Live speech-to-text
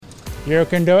You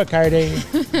can do it, Katie.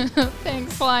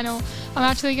 Thanks, Lionel. I'm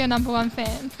actually your number one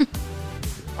fan.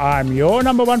 I'm your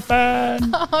number one fan.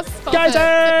 Oh, stop Katie!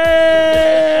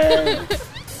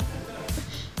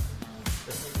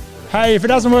 Hey, if it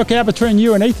doesn't work out between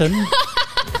you and Ethan,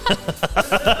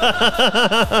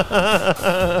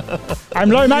 I'm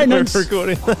low maintenance. We're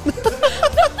recording.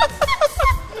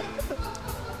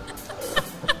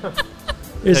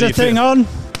 Is How do the you thing feel? on?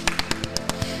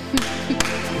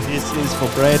 This is for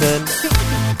Braden.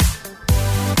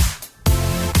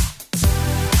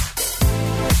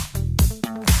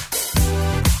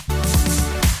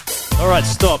 All right,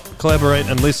 stop, collaborate,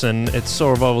 and listen. It's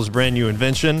Soul Revival's brand new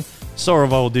invention, Soul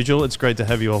Revival Digital. It's great to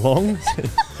have you along.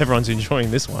 Everyone's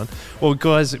enjoying this one. Well,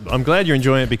 guys, I'm glad you're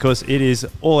enjoying it because it is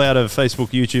all out of Facebook,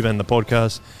 YouTube, and the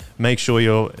podcast. Make sure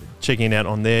you're checking it out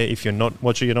on there if you're not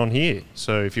watching it on here.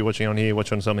 So if you're watching on here,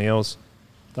 watch on something else.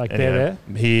 Like Anyhow, there.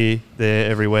 Here,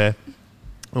 there, everywhere.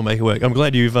 We'll make it work. I'm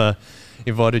glad you've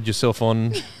invited yourself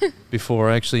on before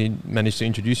I actually managed to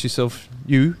introduce yourself.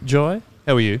 You, Jai,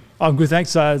 how are you? I'm good,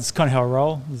 thanks. It's kind of how I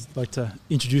roll. I like to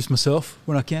introduce myself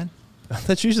when I can.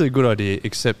 That's usually a good idea,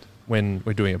 except when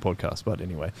we're doing a podcast. But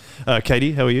anyway,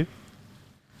 Katie, how are you?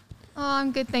 Oh,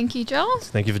 I'm good, thank you, Joel.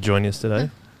 Thank you for joining us today.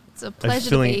 It's a Are you pleasure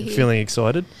to be here. feeling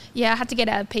excited? Yeah, I had to get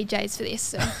out of PJs for this.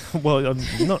 So. Well,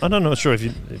 I'm not sure if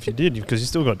you did because you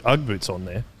still got UGG boots on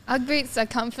there. Ugg boots are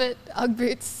comfort. Ugg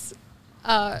boots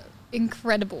are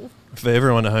incredible. For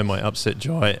everyone at home, I upset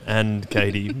Jai and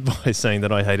Katie by saying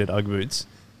that I hated UGG boots,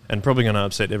 and probably going to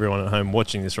upset everyone at home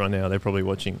watching this right now. They're probably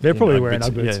watching. They're in probably wearing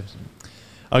UGG boots.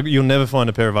 Yeah. You'll never find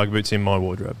a pair of UGG boots in my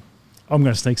wardrobe. I'm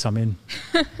going to sneak some in.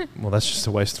 Well, that's just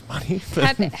a waste of money.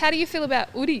 How do you feel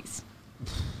about hoodies?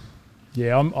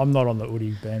 Yeah, I'm not on the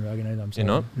Woody bandwagon either. I'm sorry.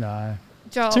 You're not? No.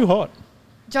 Joel, Too hot.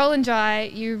 Joel and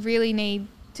Jai, you really need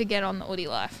to get on the hoodie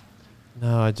life.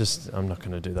 No, I'm not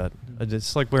going to do that.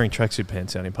 It's like wearing tracksuit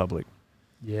pants out in public.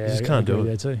 Yeah, You just I can't do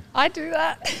agree it. there too. I do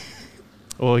that.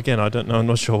 Well, again, I don't know. I'm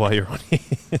not sure why you're on here.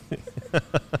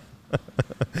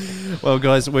 Well,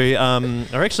 guys, we are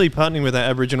actually partnering with our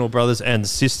Aboriginal brothers and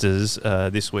sisters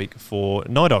this week for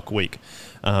NIDOC Week.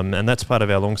 And that's part of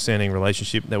our long-standing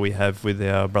relationship that we have with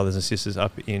our brothers and sisters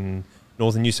up in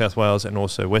northern New South Wales and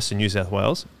also western New South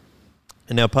Wales.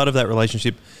 And now part of that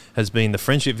relationship has been the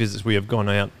friendship visits. We have gone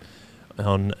out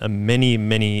on many,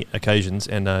 many occasions.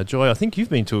 And Joy, I think you've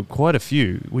been to quite a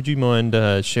few. Would you mind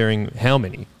sharing how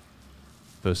many,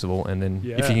 first of all? And then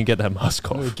if you can get that mask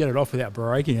We'll off. get it off without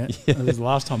breaking it. Yeah. That was the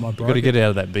last time I broke You've got to it. get it out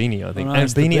of that beanie, I think. I know, And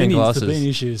it's the beanie and glasses. It's the beanie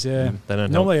issues, yeah. They don't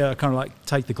help. Normally I kind of like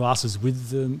take the glasses with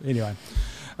them. Anyway.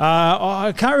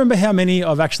 I can't remember how many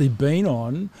I've actually been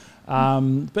on.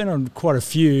 Been on quite a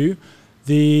few.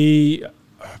 The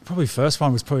probably first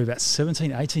one was probably about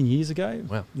 17, 18 years ago.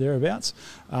 Wow. Thereabouts.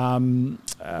 So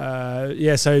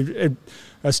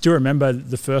I still remember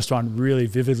the first one really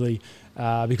vividly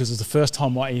because it was the first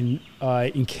time I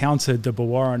encountered the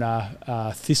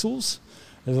Bawarrina thistles.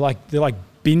 They're like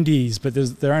bindies, but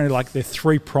they're only like they're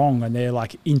 3-prong and they're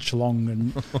like inch long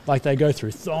and like they go through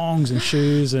thongs and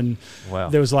shoes and Wow.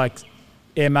 there was like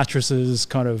air mattresses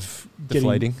kind of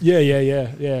Deflating. Yeah.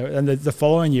 And the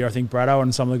following year, I think Braddo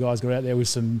and some of the guys got out there with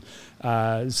some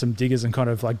diggers and kind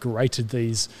of like grated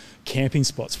these camping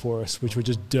spots for us, which were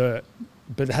just dirt,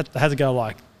 but they had to go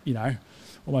like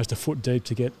almost a foot deep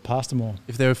to get past them all.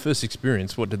 If they were first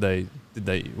experience, what did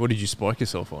you spike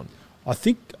yourself on? I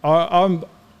think I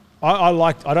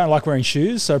don't like wearing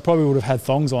shoes, so I probably would have had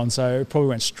thongs on, so it probably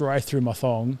went straight through my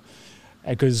thong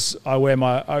because I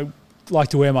like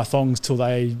to wear my thongs till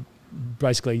they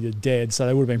basically are dead, so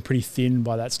they would have been pretty thin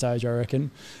by that stage, I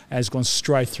reckon, and it's gone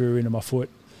straight through into my foot.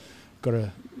 Got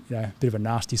a bit of a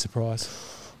nasty surprise.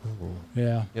 Ooh.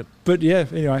 Yeah. Yep. But yeah,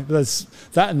 anyway, that's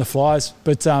that and the flies.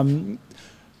 But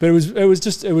it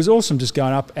was awesome just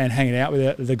going up and hanging out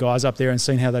with the guys up there and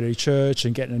seeing how they do church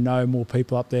and getting to know more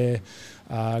people up there.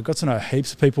 Got to know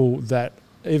heaps of people that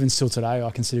even still today I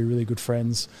consider really good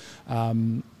friends,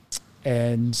 and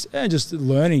just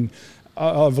learning.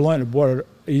 I've learned what it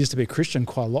is to be a Christian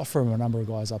quite a lot from a number of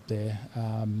guys up there,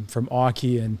 from Ike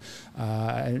and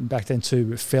back then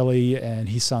too, Felly and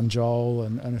his son Joel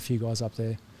and a few guys up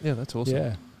there. Yeah, that's awesome.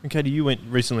 Yeah. And Katie, you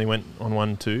recently went on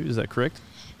one too, is that correct?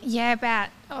 Yeah, about,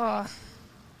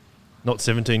 Not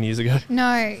 17 years ago?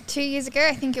 no, 2 years ago.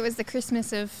 I think it was the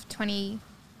Christmas of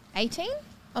 2018.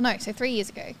 Oh, no, so 3 years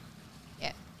ago.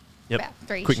 Yeah. Yep. About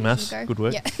 3 Quick years maths, ago. good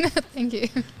work. Yeah, thank you.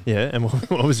 Yeah, and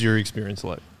what was your experience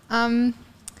like?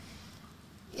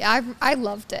 Yeah, I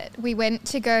loved it. We went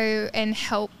to go and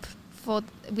help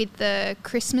with the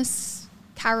Christmas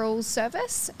carol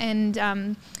service,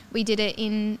 and we did it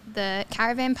in the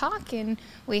caravan park, and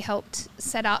we helped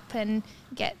set up and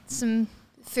get some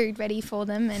food ready for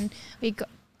them, and we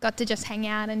got to just hang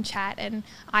out and chat, and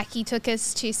Ike took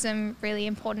us to some really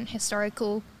important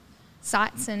historical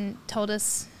sites and told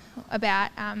us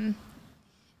about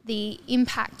the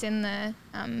impact and the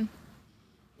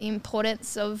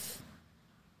importance of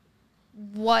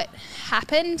what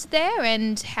happened there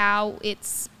and how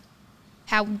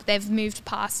they've moved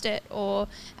past it, or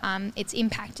it's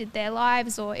impacted their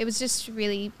lives. Or it was just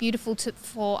really beautiful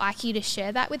for Ike to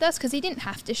share that with us, because he didn't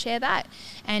have to share that,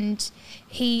 and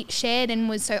he shared and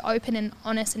was so open and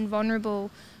honest and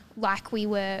vulnerable, like we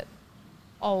were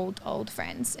old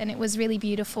friends. And it was really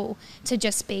beautiful to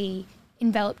just be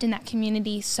enveloped in that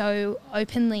community so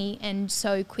openly and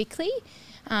so quickly.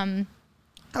 I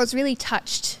was really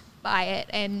touched by it,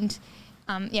 and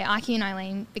Ike and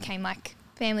Eileen became like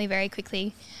family very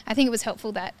quickly. I think it was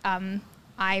helpful that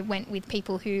I went with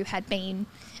people who had been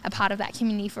a part of that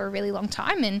community for a really long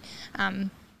time, and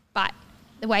but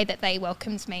the way that they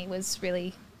welcomed me was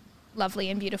really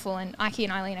lovely and beautiful, and Ike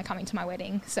and Eileen are coming to my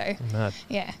wedding, so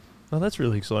yeah. Well, that's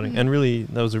really exciting, and really,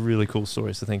 that was a really cool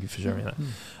story, so thank you for sharing that.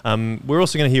 We're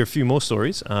also going to hear a few more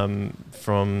stories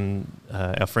from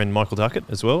our friend Michael Duckett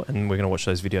as well, and we're going to watch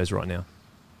those videos right now.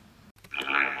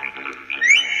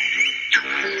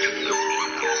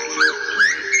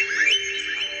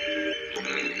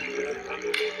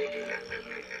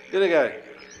 G'day,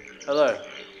 hello.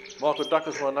 Michael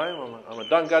Duckett's my name. I'm a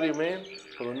Dunghutti man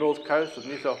from the north coast of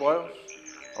New South Wales.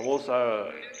 I'm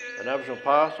also an Aboriginal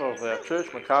pastor of our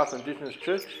church, Macarthur Indigenous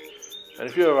Church. And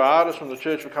a few of our artists from the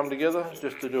church have come together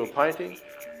just to do a painting.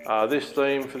 This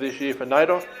theme for this year for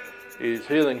NAIDOC is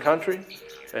Healing Country,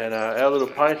 and our little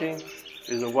painting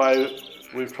is a way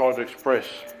we've tried to express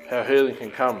how healing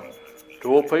can come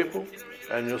to all people.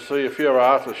 And you'll see a few of our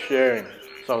artists sharing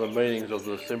some of the meanings of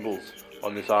the symbols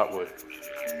on this artwork.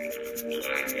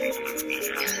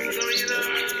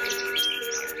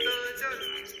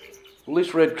 Well,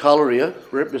 this red colour here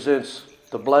represents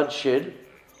the bloodshed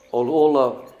of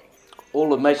all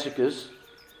the massacres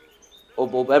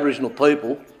of Aboriginal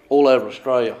people all over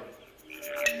Australia.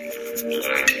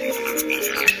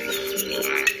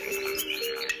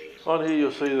 On here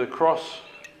you'll see the cross.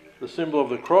 The symbol of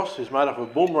the cross is made up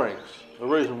of boomerangs. The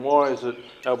reason why is that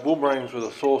our boomerangs were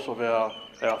the source of our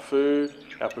food,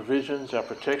 our provisions, our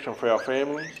protection for our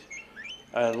families.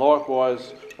 And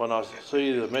likewise, when I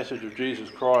see the message of Jesus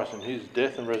Christ and his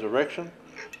death and resurrection,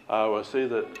 I see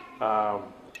that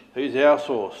he's our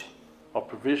source of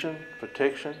provision,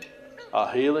 protection,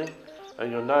 healing.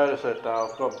 And you'll notice that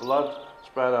I've got blood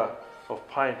spatter of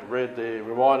paint red there,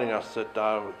 reminding us that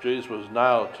Jesus was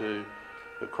nailed to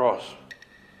the cross.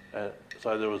 And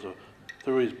so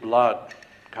through his blood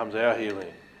comes our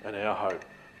healing and our hope,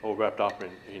 all wrapped up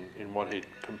in what he'd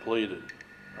completed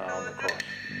on the cross.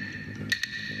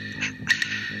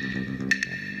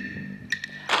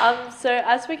 So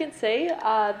as we can see,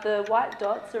 the white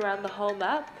dots around the whole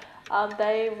map,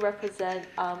 they represent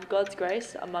God's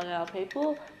grace among our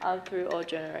people through all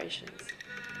generations.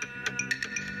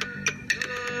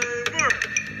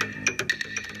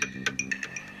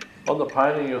 On the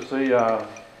painting you'll see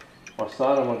my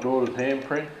son and my daughter's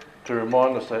handprint to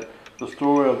remind us that the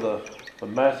story of the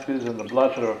massacres and the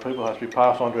bloodshed of our people has to be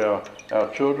passed on to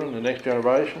our children, the next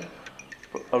generation.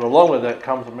 And along with that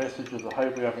comes the message of the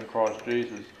hope we have in Christ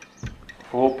Jesus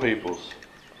for all peoples.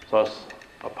 So it's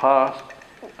a past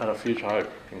and a future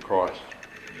hope in Christ.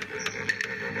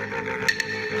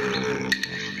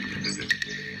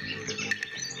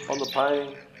 On the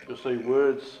painting you'll see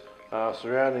words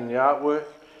surrounding the artwork,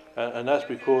 and that's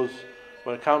because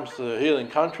when it comes to healing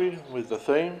country with the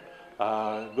theme,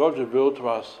 God's revealed to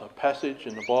us a passage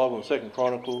in the Bible in 2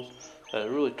 Chronicles that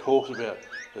really talks about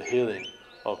the healing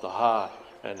of the heart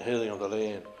and the healing of the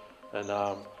land. And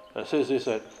it says this,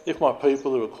 that if my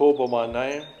people who are called by my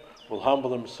name will humble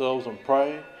themselves and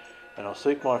pray, and I'll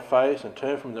seek my face and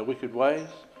turn from their wicked ways,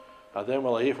 then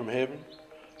will I hear from heaven,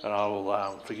 and I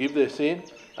will forgive their sin,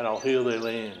 and I'll heal their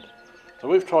land. So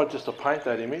we've tried just to paint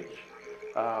that image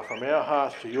from our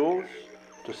hearts to yours,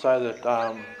 to say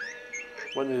that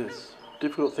when there's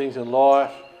difficult things in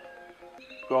life,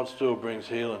 God still brings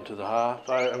healing to the heart.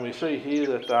 So, and we see here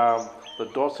that the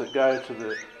dots that go to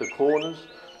the corners,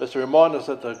 it's to remind us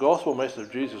that the gospel message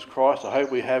of Jesus Christ, the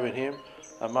hope we have in him,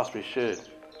 must be shared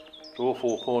to all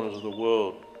four corners of the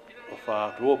world,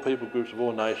 to all people groups of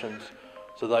all nations,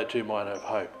 so they too might have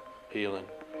hope, healing,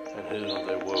 and healing of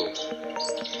their world.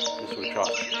 This we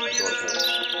trust in God's word.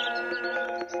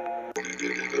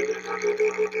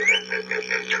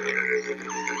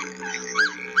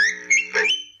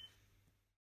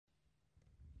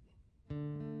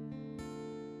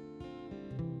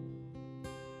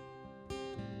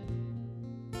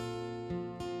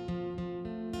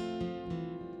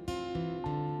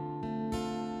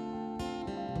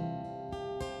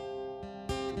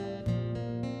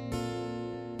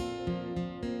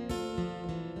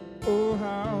 Oh,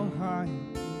 how high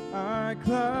I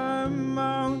climb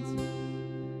mountains,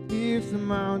 if the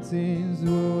mountains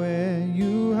were where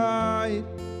you hide.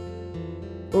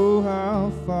 Oh,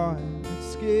 how far I'd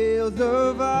scale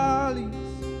the valleys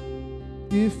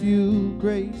if you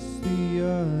grace the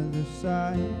other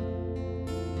side.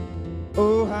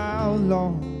 Oh, how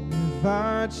long have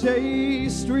I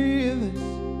chased rivers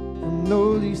from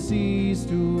lowly seas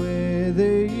to where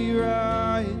they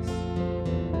rise,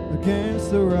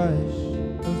 against the rush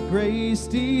of grace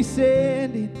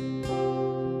descending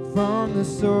from the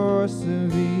source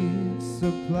of its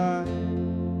supply.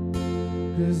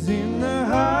 'Cause in the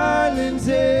highlands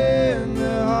and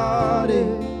the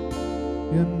heartache,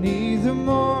 you're neither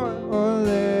more or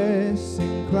less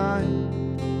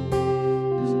inclined.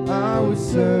 'Cause I would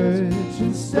search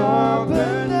and stop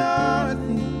at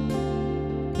nothing,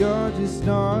 you're just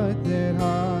not that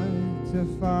hard to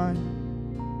find.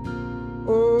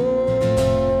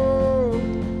 Oh,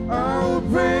 I will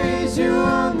praise you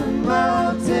on the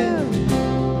mountain,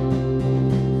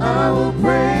 I will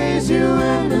praise you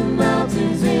in the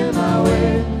mountains in my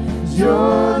way. 'Cause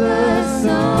you're the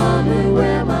summit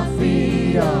where my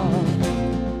feet are.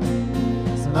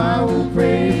 So I will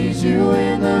praise you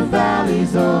in the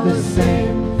valleys all the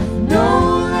same. No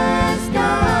less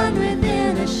God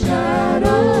within the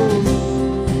shadows,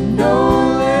 no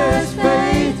less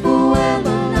faithful when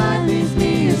the night leads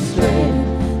me astray.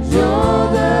 You're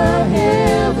the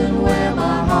heaven where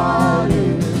my heart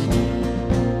is.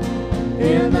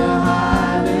 In the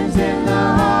highlands and the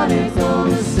heartaches all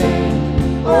the same.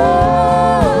 Oh,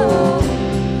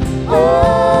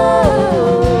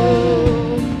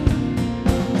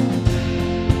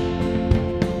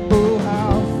 oh,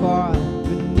 how far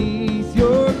beneath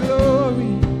your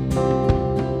glory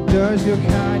does your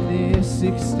kindness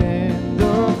extend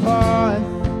apart,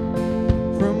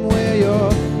 from where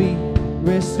your feet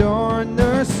rest on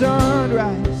the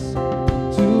sunrise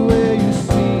to where you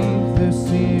see the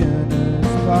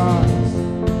sinner's past.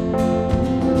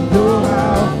 Oh,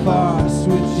 how fast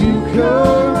would you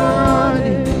come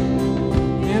running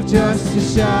if just to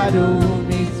shadow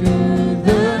me through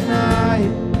the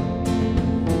night?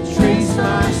 Trace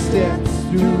my steps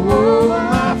through all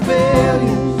my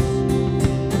failures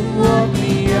and walk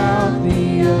me out the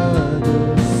other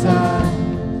side.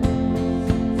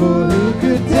 For who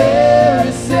could dare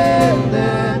ascend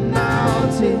that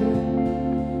mountain,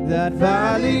 that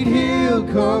valleyed hill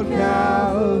called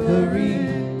Calvary?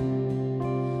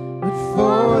 But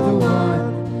for the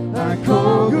one I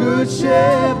call Good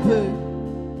Shepherd,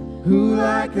 who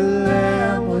like a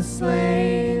lamb was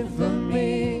slain for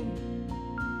me.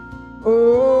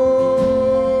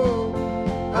 Oh,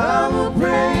 I will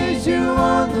praise you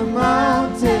on the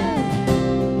mountain,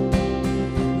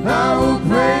 I will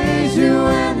praise you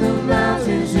in the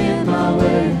mountains in my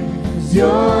way. 'Cause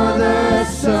you're the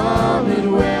summit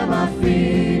where my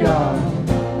feet are.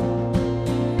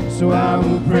 So I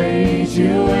will praise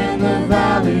you in the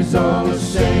valleys all the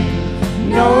same.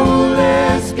 No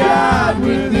less God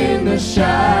within the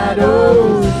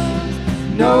shadows,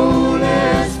 no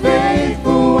less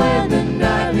faithful when the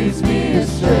night leads me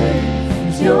astray.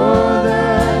 'Cause you're the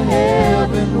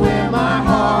heaven where my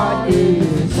heart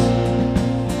is.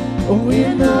 Oh,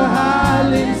 in the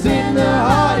highlands, in the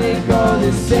heartache, all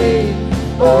the same.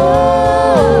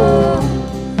 Oh,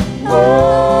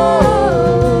 oh,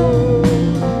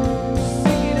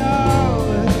 sing it out.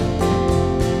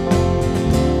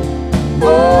 Oh,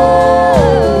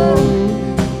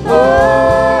 oh,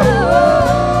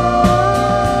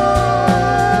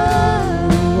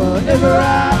 wherever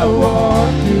I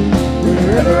walk through,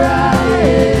 wherever I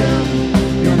am,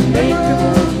 you'll make me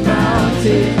move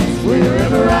mountains.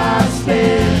 Wherever I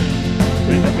stand,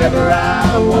 whenever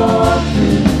I walk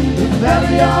through the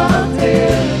valley of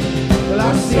death, well,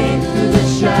 I'll sing through the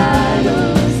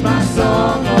shadows my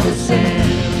song of the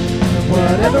sand.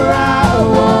 Whatever I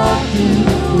walk through,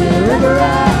 wherever I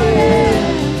am,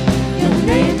 your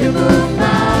name can move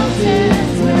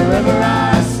mountains. Wherever I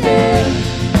stand,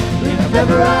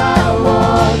 whenever I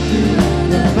walk through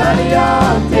the valley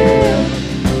of death,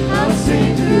 I'll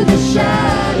sing through the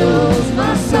shadows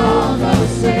my song of the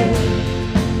sand.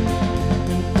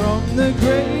 And from the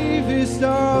gravest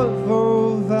of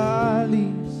all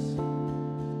valleys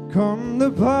come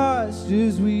the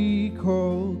pastures we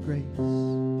call grace,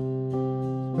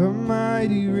 a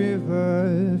mighty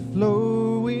river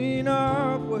flowing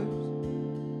upwards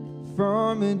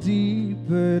from a deep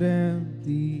but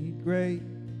empty grave.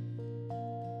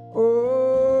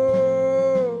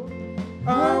 Oh,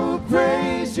 I will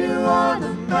praise you on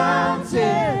the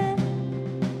mountain,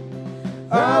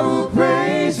 I will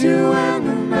praise you in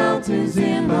the mountains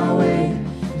in my way.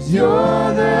 'Cause 'cause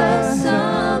you're the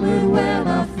summit where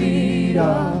my feet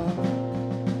are.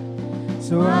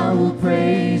 So I will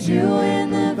praise you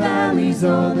in the valleys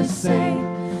all the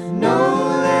same.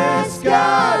 No less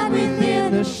God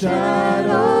within the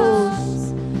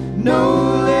shadows,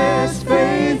 no less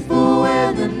faithful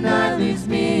when the night leads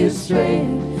me astray.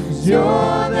 'Cause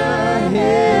you're the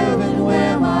heaven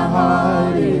where my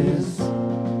heart is.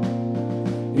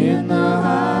 In the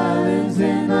highlands,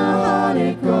 in the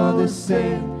heartache, all the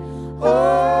same.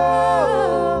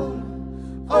 Oh,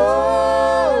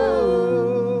 oh.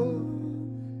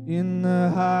 In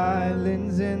the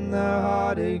highlands, in the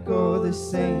heartache, all the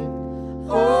same.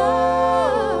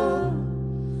 Oh,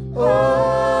 oh.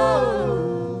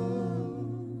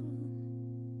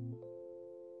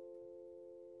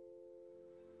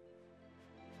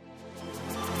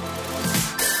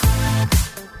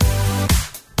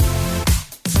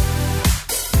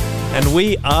 And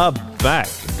we are back.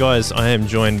 Guys, I am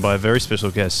joined by a very special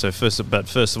guest. So first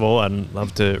of all, I'd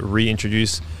love to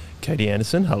reintroduce Katie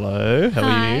Anderson. Hello. How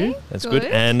are you? That's good.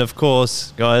 And of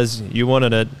course, guys, you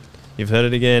wanted it. You've heard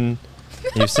it again.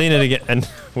 You've seen it again. And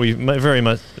we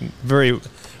must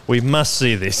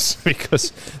see this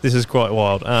because this is quite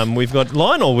wild. We've got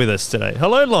Lionel with us today.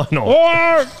 Hello, Lionel.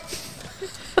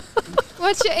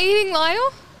 What you eating,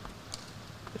 Lionel?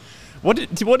 What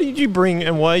did you bring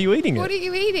and why are you eating it? What are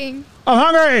you eating? I'm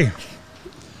hungry.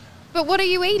 But what are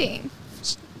you eating?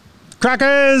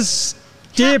 Crackers,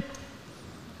 dip,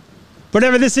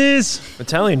 whatever this is.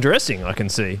 Italian dressing, I can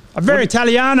see. I'm very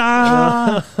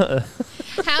Italiana.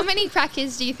 How many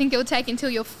crackers do you think it'll take until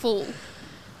you're full?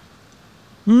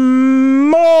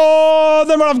 More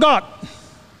than what I've got.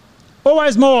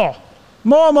 Always more.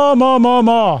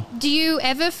 More. Do you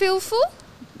ever feel full?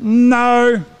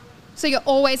 No. So you're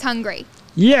always hungry?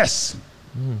 Yes.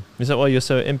 Is that why you're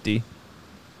so empty?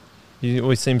 You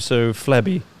always seem so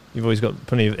flabby. You've always got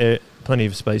plenty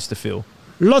of space to fill.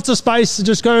 Lots of space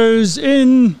just goes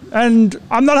in, and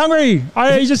I'm not hungry.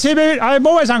 I just keep eating. I'm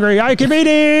always hungry. I keep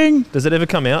eating. Does it ever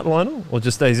come out, Lionel, or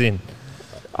just stays in?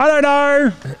 I don't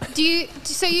know.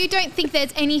 So you don't think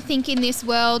there's anything in this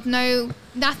world,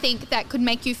 nothing that could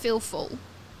make you feel full?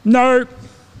 No.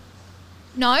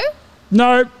 No?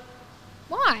 No.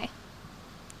 Why?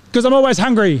 Because I'm always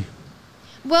hungry.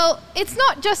 Well, it's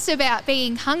not just about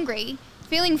being hungry.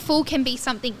 Feeling full can be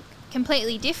something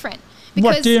completely different.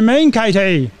 What do you mean,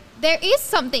 Katie? There is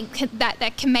something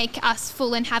that can make us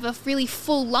full and have a really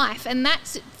full life, and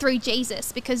that's through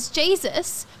Jesus, because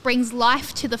Jesus brings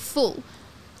life to the full.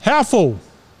 How full?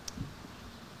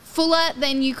 Fuller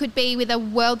than you could be with a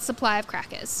world supply of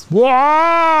crackers.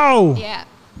 Wow! Yeah.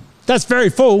 That's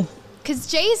very full. Because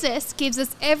Jesus gives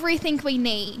us everything we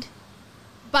need.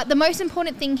 But the most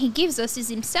important thing he gives us is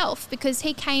himself, because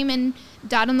he came and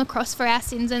died on the cross for our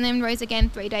sins and then rose again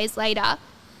 3 days later.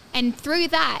 And through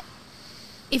that,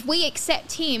 if we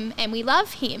accept him and we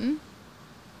love him,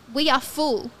 we are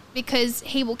full, because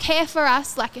he will care for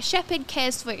us like a shepherd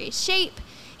cares for his sheep.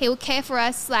 He will care for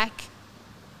us like,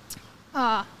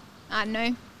 I don't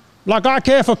know. Like I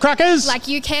care for crackers? Like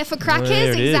you care for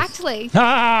crackers, exactly.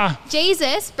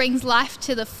 Jesus brings life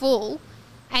to the full.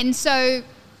 And so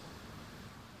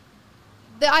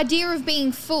the idea of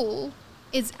being full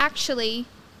is actually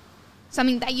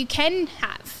something that you can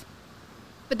have,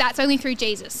 but that's only through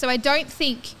Jesus. So I don't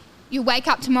think you wake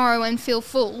up tomorrow and feel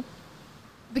full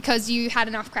because you had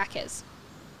enough crackers.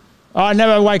 I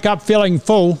never wake up feeling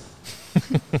full.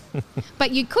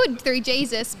 But you could through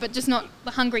Jesus, but just not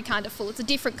the hungry kind of full. It's a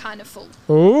different kind of full.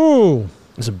 Ooh.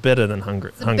 It's better than hunger.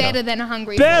 It's better than a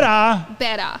hungry better? full.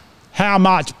 Better. How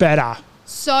much better?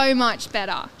 So much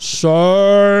better.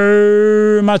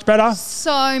 So much better?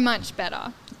 So much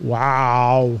better.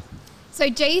 Wow. So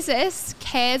Jesus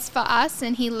cares for us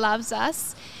and he loves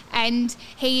us, and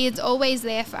he is always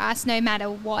there for us no matter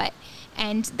what.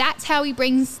 And that's how he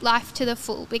brings life to the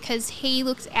full, because he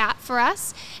looks out for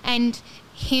us, and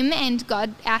him and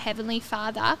God, our Heavenly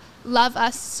Father, love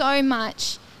us so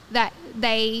much that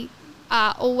they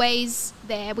are always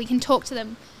there. We can talk to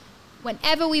them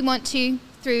whenever we want to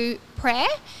through prayer,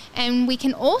 and we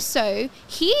can also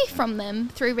hear from them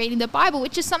through reading the Bible,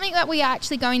 which is something that we are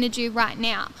actually going to do right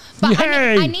now. But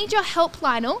I need your help,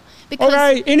 Lionel. Because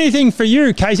okay, anything for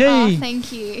you, Katie. Oh,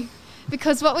 thank you.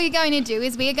 Because what we're going to do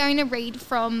is we are going to read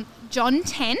from John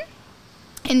 10,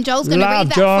 and Joel's going to read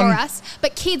that for us.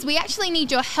 But kids, we actually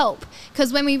need your help,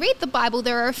 because when we read the Bible,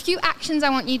 there are a few actions I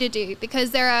want you to do,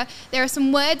 because there are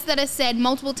some words that are said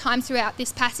multiple times throughout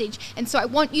this passage, and so I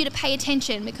want you to pay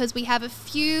attention, because we have a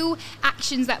few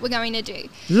actions that we're going to do.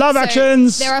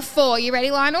 Actions. There are 4. You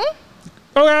ready, Lionel?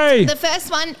 Okay. The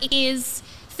first one is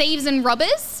thieves and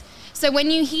robbers. So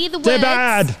when you hear the They're words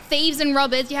bad. thieves and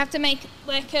robbers, you have to make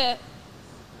like a...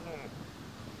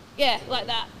 Yeah, like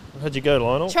that. How'd you go,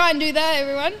 Lionel? Try and do that,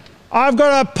 everyone. I've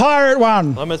got a pirate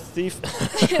one. I'm a thief,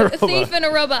 A thief and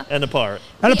a robber. and a pirate.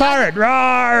 And a The pirate.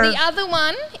 Roar. The other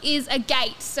one is a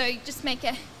gate. So just make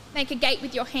a gate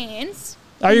with your hands.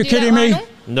 Are you Do that, kidding me? Lionel?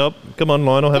 Nope. Come on,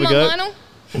 Lionel, have Come a on, go.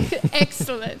 Lionel.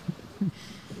 Excellent.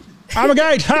 I'm a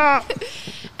gate. Ha.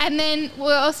 And then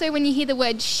we're also, when you hear the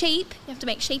word sheep, you have to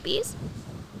make sheep ears.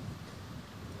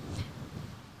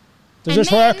 Does And this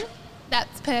then, work?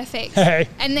 That's perfect. Hey.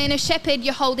 And then a shepherd,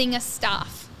 you're holding a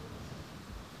staff.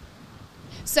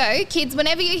 So, kids,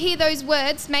 whenever you hear those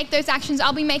words, make those actions.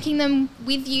 I'll be making them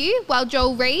with you while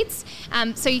Joel reads,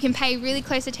 so you can pay really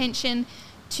close attention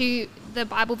to the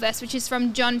Bible verse, which is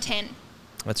from John 10.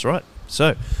 That's right.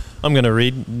 So I'm going to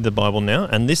read the Bible now,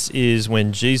 and this is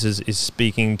when Jesus is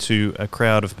speaking to a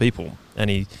crowd of people, and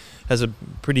he has a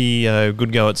pretty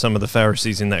good go at some of the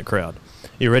Pharisees in that crowd.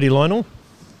 You ready, Lionel?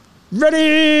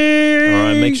 Ready. All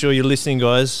right, make sure you're listening,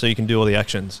 guys, so you can do all the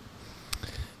actions.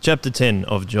 Chapter 10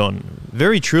 of John.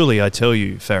 Very truly I tell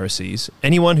you, Pharisees,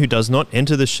 anyone who does not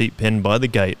enter the sheep pen by the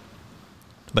gate,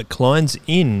 but climbs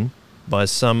in by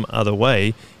some other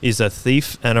way, is a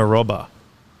thief and a robber.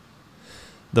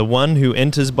 The one who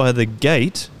enters by the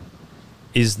gate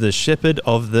is the shepherd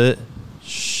of the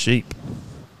sheep.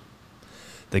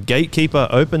 The gatekeeper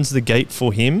opens the gate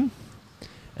for him,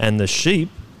 and the sheep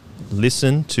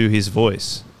listen to his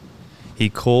voice. He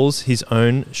calls his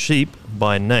own sheep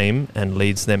by name and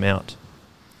leads them out.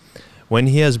 When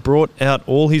he has brought out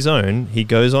all his own, he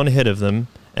goes on ahead of them,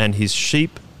 and his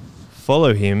sheep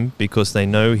follow him because they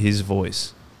know his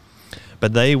voice.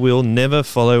 But they will never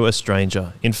follow a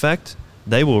stranger. In fact,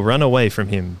 they will run away from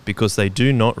him because they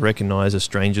do not recognize a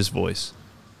stranger's voice.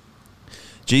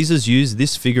 Jesus used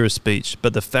this figure of speech,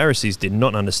 but the Pharisees did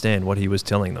not understand what he was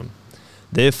telling them.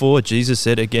 Therefore, Jesus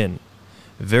said again,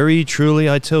 very truly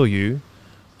I tell you,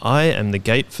 I am the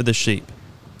gate for the sheep.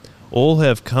 All who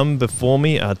have come before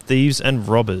me are thieves and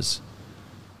robbers,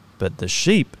 but the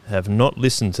sheep have not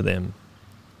listened to them.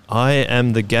 I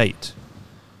am the gate.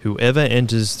 Whoever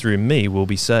enters through me will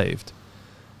be saved.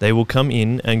 They will come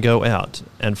in and go out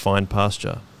and find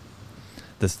pasture.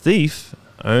 The thief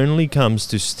only comes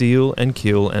to steal and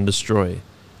kill and destroy.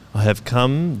 I have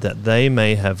come that they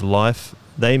may have life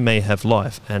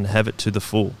and have it to the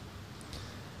full.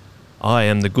 I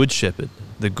am the good shepherd.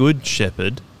 The good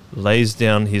shepherd lays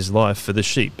down his life for the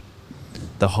sheep.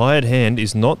 The hired hand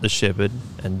is not the shepherd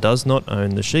and does not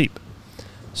own the sheep.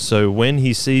 So when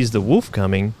he sees the wolf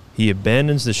coming, he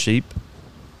abandons the sheep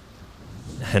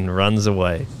and runs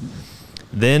away.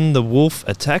 Then the wolf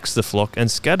attacks the flock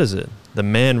and scatters it. The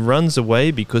man runs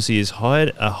away because he is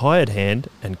a hired hand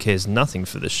and cares nothing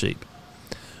for the sheep.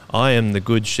 I am the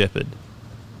good shepherd.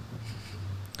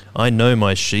 I know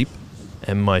my sheep,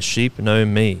 and my sheep know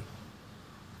me.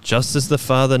 Just as the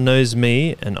Father knows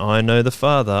me, and I know the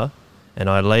Father, and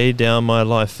I lay down my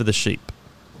life for the sheep.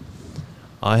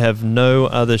 I have no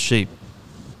other sheep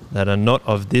that are not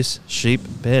of this sheep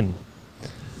pen.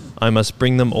 I must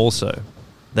bring them also.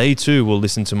 They too will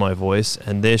listen to my voice,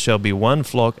 and there shall be one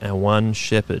flock and one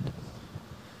shepherd.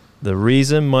 The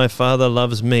reason my Father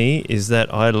loves me is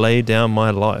that I lay down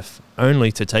my life,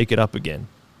 only to take it up again.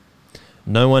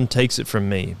 No one takes it from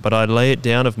me, but I lay it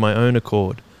down of my own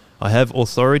accord. I have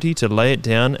authority to lay it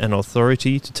down and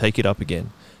authority to take it up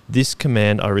again. This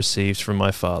command I received from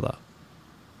my Father.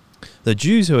 The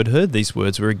Jews who had heard these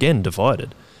words were again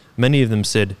divided. Many of them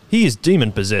said, he is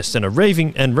demon-possessed and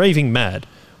raving mad.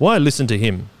 Why listen to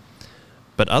him?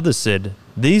 But others said,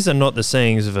 these are not the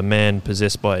sayings of a man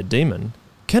possessed by a demon.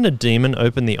 Can a demon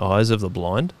open the eyes of the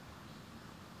blind?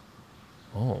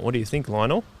 Oh, what do you think,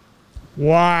 Lionel?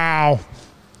 Wow.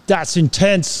 That's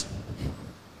intense.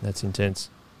 That's intense.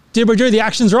 Did we do the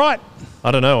actions right?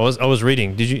 I don't know. I was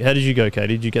reading. How did you go,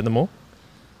 Katie? Did you get them all?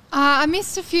 I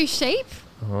missed a few sheep,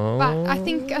 Oh. but I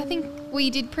think we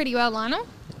did pretty well, Lionel.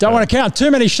 Don't want to count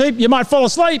too many sheep. You might fall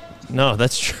asleep. No,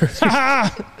 that's true.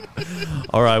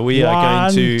 All right, we are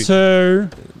going to.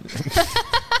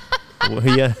 1,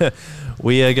 2.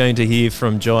 We are going to hear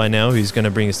from Jai now, who's going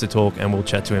to bring us to talk, and we'll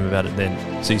chat to him about it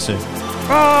then. See you soon.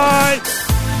 Bye.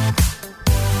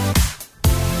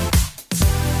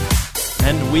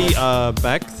 And we are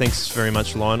back. Thanks very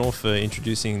much, Lionel, for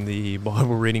introducing the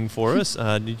Bible reading for us.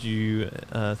 Thank you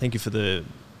for the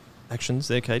actions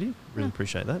there, Katie. Really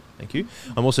appreciate that. Thank you.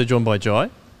 I'm also joined by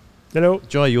Jai. Hello.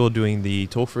 Jai, you're doing the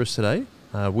talk for us today.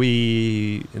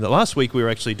 In the last week, we were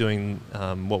actually doing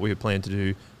what we had planned to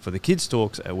do for the kids'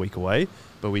 talks at Week Away,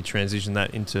 but we transitioned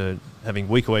that into having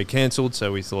Week Away cancelled,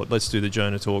 so we thought, let's do the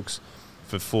Jonah talks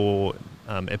for 4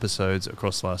 episodes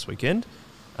across last weekend.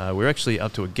 We're actually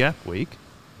up to a gap week,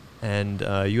 and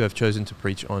you have chosen to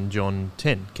preach on John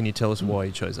 10. Can you tell us why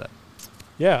you chose that?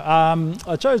 Yeah,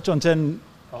 I chose John 10.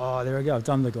 Oh, there we go. I've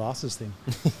done the glasses thing.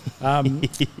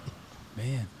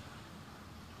 Man.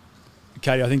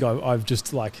 Katie, I think I've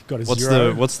just like got a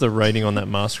zero. What's the rating on that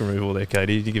mask removal there,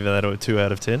 Katie? Did you give that a 2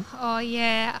 out of 10? Oh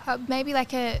yeah, maybe a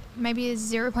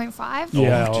 0.5.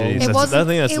 Yeah, oh, geez. It I think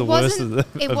that's the worst of the.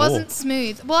 It wasn't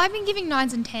smooth. Well, I've been giving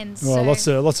 9s and 10s. Well,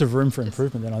 so lots of room for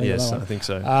improvement then. I think. Yes, I think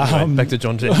so. Anyway, back to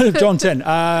John 10. John 10.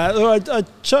 I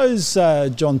chose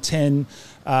John 10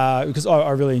 because I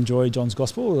really enjoy John's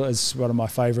Gospel. It's one of my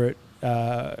favourite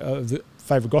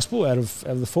gospel out of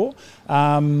the 4,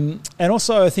 and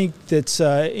also I think that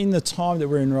in the time that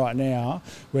we're in right now,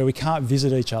 where we can't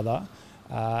visit each other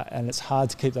and it's hard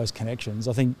to keep those connections,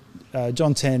 I think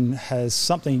John 10 has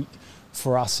something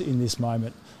for us in this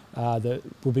moment that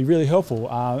will be really helpful.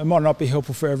 It might not be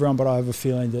helpful for everyone, but I have a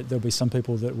feeling that there'll be some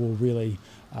people that will really,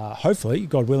 hopefully,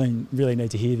 God willing, really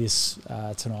need to hear this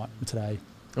today.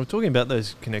 We're talking about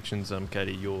those connections,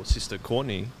 Katie. Your sister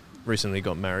Courtney recently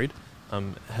got married.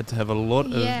 Had to have a lot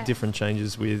of different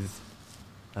changes with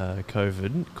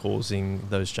COVID causing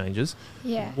those changes.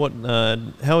 Yeah.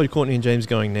 How are Courtney and James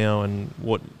going now, and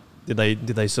what did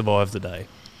they survive the day?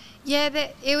 Yeah,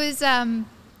 it was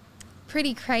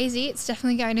pretty crazy. It's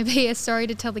definitely going to be a story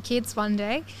to tell the kids one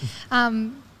day.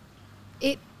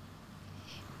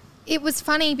 It was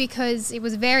funny because it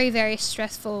was very, very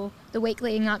stressful the week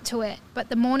leading up to it, but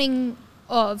the morning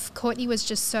of, Courtney was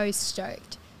just so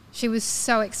stoked. She was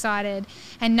so excited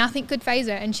and nothing could faze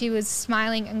her, and she was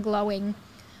smiling and glowing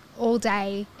all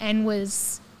day and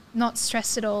was not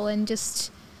stressed at all, and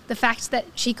just the fact that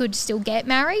she could still get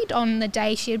married on the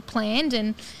day she had planned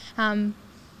and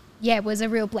was a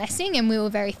real blessing, and we were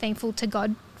very thankful to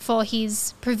God for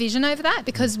his provision over that,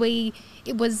 because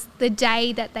it was the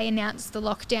day that they announced the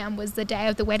lockdown was the day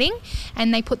of the wedding,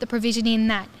 and they put the provision in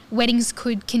that weddings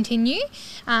could continue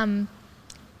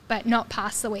but not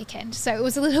past the weekend. So it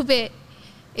was a little bit...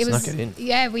 Snuck it in.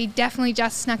 Yeah, we definitely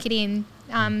just snuck it in.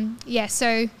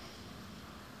 So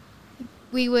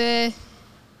they're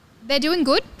doing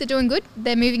good.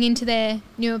 They're moving into their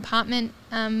new apartment.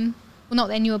 Well, not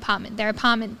their new apartment. Their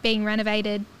apartment being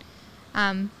renovated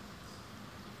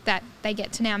that they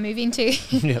get to now move into.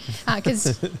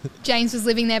 Because James was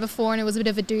living there before and it was a bit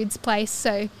of a dude's place.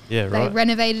 So they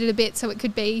renovated it a bit so it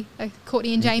could be a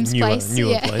Courtney and James place.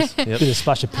 Newer place. Yep. Bit of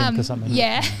splash of pink or something.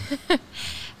 Yeah.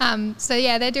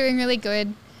 They're doing really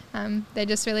good. They're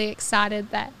just really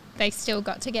excited that they still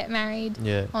got to get married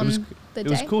on the day. It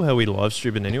was cool how we live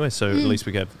streamed it anyway, so at least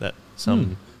we have that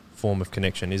some form of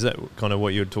connection. Is that kind of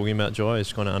what you're talking about, Jai?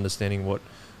 Is kind of understanding what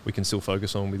we can still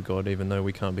focus on with God even though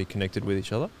we can't be connected with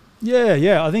each other?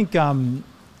 Yeah. I think I've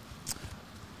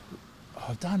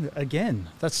done it again.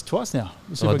 That's twice now.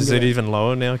 Is it even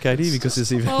lower now, Katie? Because he's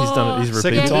done it. He's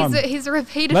repeated. Second time. He's a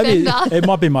repeat Maybe offender. it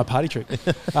might be my party trick.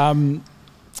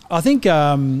 I think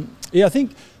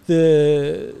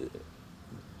the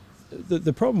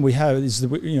problem we have is that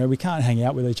we can't hang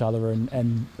out with each other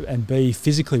and be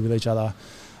physically with each other,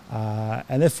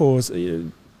 and therefore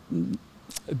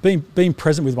being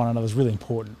present with one another is really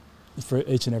important for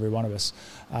each and every one of us.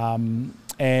 And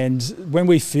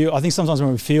I think sometimes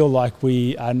when we feel like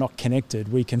we are not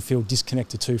connected, we can feel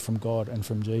disconnected too from God and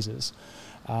from Jesus.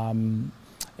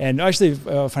 And actually,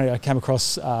 funny, I came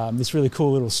across this really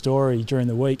cool little story during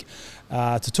the week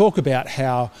to talk about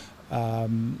how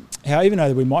even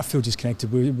though we might feel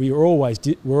disconnected, we're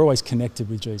always connected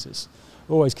with Jesus,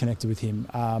 always connected with him.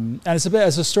 And it's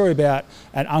a story about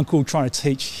an uncle trying to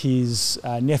teach his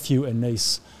nephew and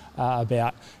niece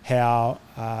about how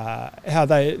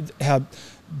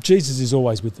Jesus is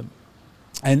always with them.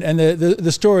 And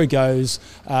the story goes,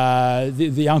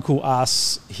 the uncle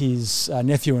asks his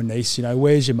nephew and niece,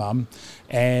 where's your mum?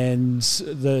 And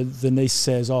the niece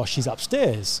says, oh, she's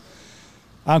upstairs.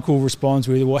 Uncle responds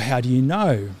with, well, how do you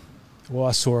know? Well,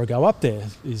 I saw her go up there,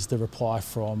 is the reply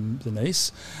from the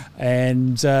niece.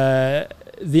 And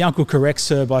the uncle corrects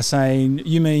her by saying,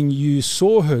 you mean you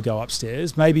saw her go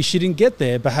upstairs? Maybe she didn't get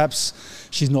there. Perhaps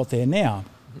she's not there now.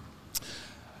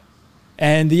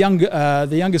 And the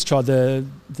youngest child,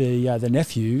 the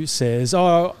nephew, says,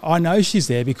 oh, I know she's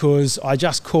there because I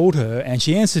just called her and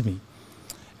she answered me.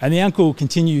 And the uncle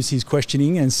continues his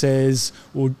questioning and says,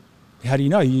 well, how do you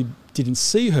know? You didn't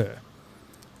see her.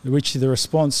 Which the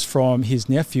response from his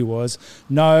nephew was,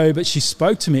 no, but she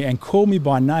spoke to me and called me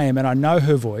by name and I know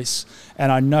her voice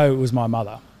and I know it was my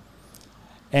mother.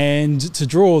 And to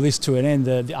draw this to an end,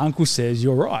 the uncle says,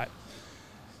 you're right.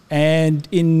 And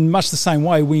in much the same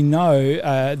way, we know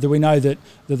that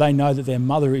they know that their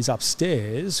mother is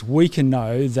upstairs. We can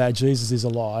know that Jesus is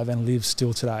alive and lives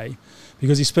still today,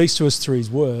 because he speaks to us through his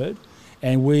word,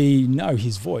 and we know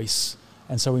his voice,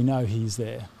 and so we know he's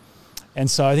there.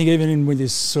 And so I think even with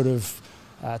this sort of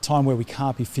time where we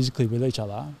can't be physically with each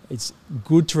other, it's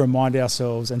good to remind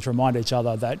ourselves and to remind each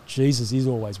other that Jesus is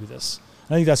always with us.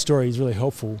 I think that story is really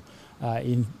helpful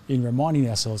in reminding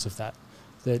ourselves of that.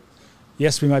 That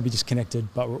yes, we may be disconnected,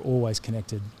 but we're always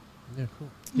connected. Yeah, cool.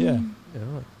 Yeah. Yeah,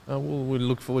 right. Well, we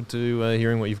look forward to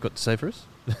hearing what you've got to say for us,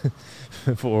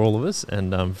 for all of us,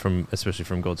 and especially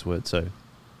from God's word. So,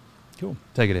 cool.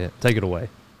 Take it away.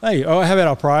 Hey, how about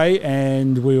I pray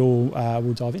and we'll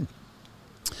dive in.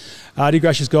 Dear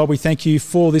gracious God, we thank you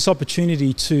for this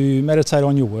opportunity to meditate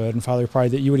on your word, and Father, we pray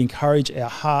that you would encourage our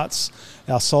hearts,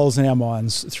 our souls, and our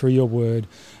minds through your word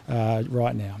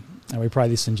right now. And we pray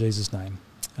this in Jesus' name.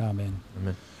 Amen.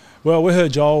 Amen. Well, we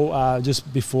heard Joel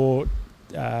just before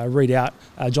read out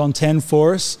John 10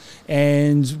 for us,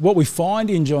 and what we find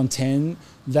in John 10,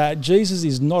 that Jesus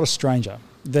is not a stranger,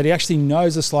 that he actually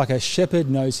knows us like a shepherd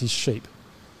knows his sheep.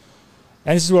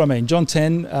 And this is what I mean. John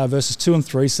 10 verses 2 and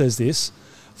 3 says this: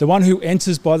 "The one who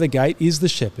enters by the gate is the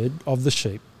shepherd of the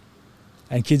sheep."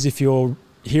 And kids, if you're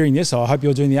hearing this, I hope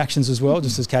you're doing the actions as well,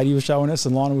 just as Katie was showing us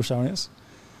and Lionel was showing us.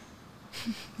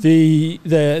 The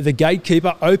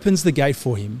gatekeeper opens the gate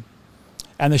for him,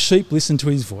 and the sheep listen to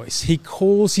his voice. He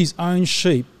calls his own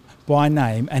sheep by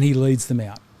name and he leads them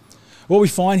out. What we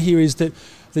find here is that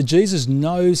Jesus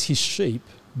knows his sheep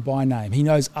by name. He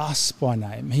knows us by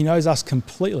name. He knows us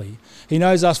completely. He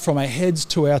knows us from our heads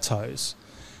to our toes.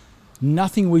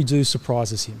 Nothing we do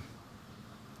surprises him.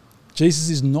 Jesus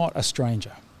is not a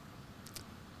stranger.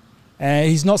 And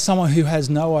he's not someone who has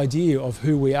no idea of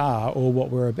who we are or what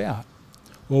we're about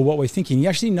or what we're thinking. He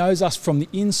actually knows us from the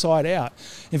inside out.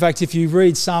 In fact, if you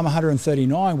read Psalm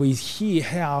 139, we hear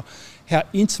how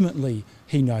intimately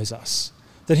he knows us.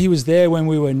 That he was there when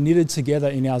we were knitted together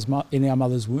in our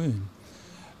mother's womb.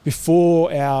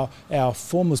 Before our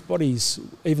formless bodies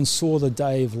even saw the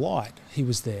day of light, he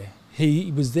was there.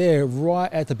 He was there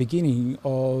right at the beginning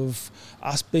of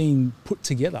us being put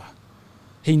together.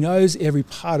 He knows every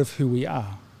part of who we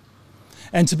are.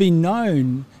 And to be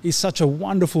known is such a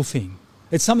wonderful thing.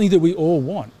 It's something that we all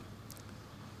want.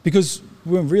 Because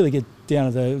when we really get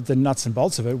down to the nuts and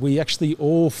bolts of it, we actually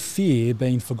all fear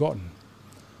being forgotten.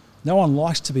 No one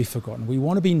likes to be forgotten. We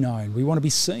want to be known. We want to be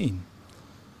seen.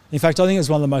 In fact, I think it's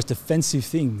one of the most offensive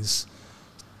things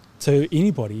to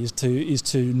anybody is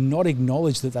to not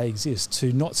acknowledge that they exist,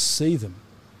 to not see them.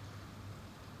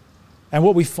 And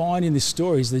what we find in this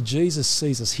story is that Jesus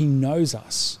sees us. He knows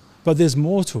us. But there's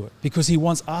more to it, because he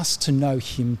wants us to know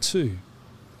him too.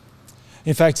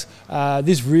 In fact,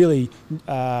 this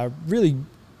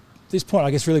point, I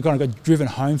guess, really kind of got driven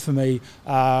home for me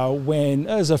when,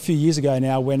 it was a few years ago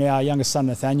now, when our youngest son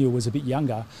Nathaniel was a bit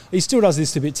younger. He still does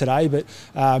this a bit today, but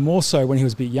more so when he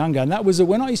was a bit younger. And that was that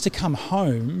when I used to come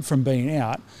home from being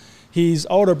out, his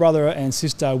older brother and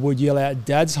sister would yell out,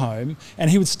 "Dad's home," and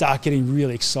he would start getting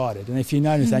really excited. And if you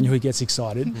know Nathaniel, he gets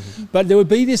excited. But there would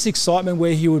be this excitement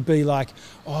where he would be like,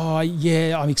 "Oh,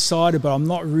 yeah, I'm excited, but I'm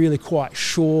not really quite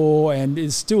sure," and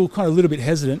is still kind of a little bit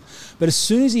hesitant. But as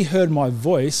soon as he heard my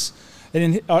voice,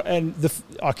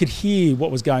 I could hear what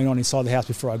was going on inside the house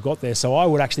before I got there, so I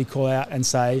would actually call out and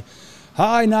say,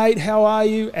 "Hi, Nate, how are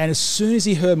you?" And as soon as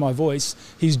he heard my voice,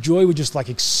 his joy would just like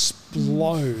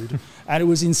explode. And it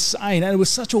was insane. And it was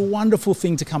such a wonderful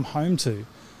thing to come home to.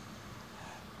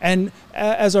 And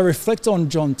as I reflect on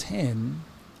John 10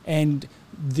 and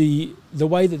the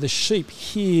way that the sheep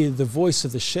hear the voice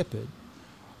of the shepherd,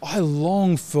 I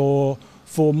long for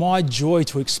my joy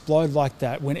to explode like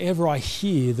that whenever I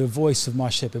hear the voice of my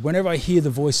shepherd, whenever I hear the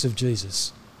voice of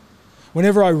Jesus.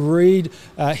 Whenever I read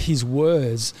his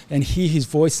words and hear his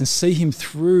voice and see him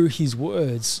through his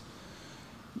words,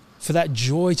 for that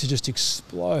joy to just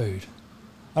explode.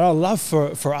 And I love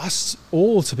for us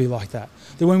all to be like that.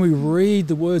 That when we read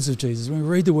the words of Jesus, when we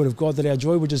read the word of God, that our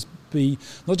joy would just be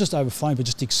not just overflowing, but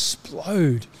just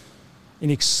explode in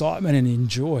excitement and in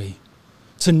joy.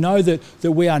 To know that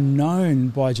we are known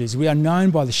by Jesus. We are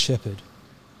known by the shepherd.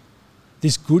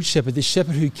 This good shepherd, this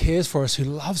shepherd who cares for us, who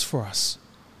loves for us.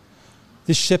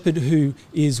 This shepherd who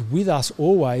is with us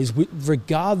always,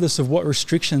 regardless of what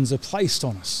restrictions are placed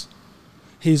on us.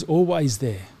 He is always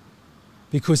there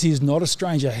because he is not a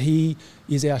stranger. He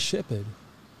is our shepherd.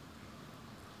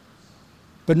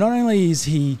 But not only is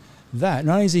he that,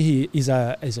 not only is he is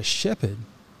a shepherd,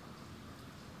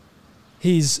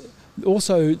 he's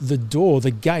also the door, the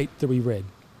gate that we read.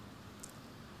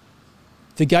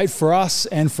 the gate for us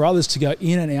and for others to go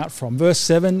in and out from. Verse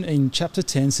 7 in chapter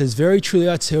 10 says, "Very truly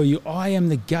I tell you, I am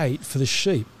the gate for the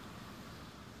sheep."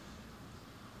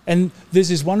 And there's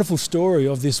this wonderful story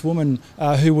of this woman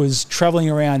who was travelling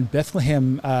around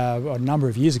Bethlehem a number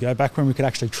of years ago, back when we could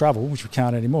actually travel, which we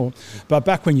can't anymore, but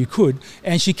back when you could.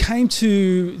 And she came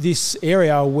to this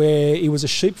area where it was a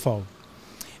sheepfold.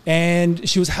 And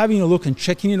she was having a look and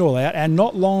checking it all out. And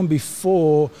not long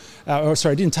before,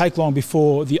 it didn't take long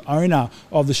before the owner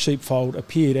of the sheepfold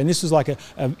appeared. And this was like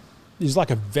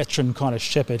a veteran kind of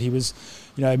shepherd. He was,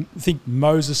 I think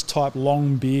Moses type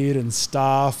long beard and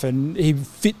staff, and he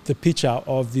fit the picture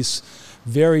of this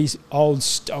very old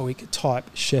stoic type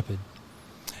shepherd.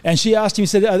 And she asked him,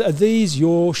 said, "Are these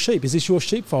your sheep? Is this your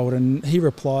sheepfold?" And he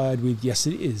replied with, "Yes,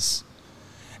 it is."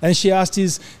 And she asked,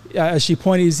 as she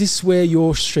pointed, "Is this where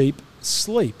your sheep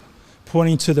sleep?"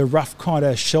 Pointing to the rough kind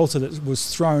of shelter that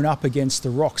was thrown up against the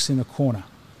rocks in a corner,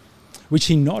 which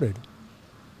he nodded.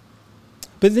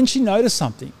 But then she noticed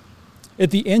something. At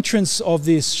the entrance of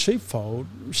this sheepfold,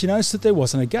 she noticed that there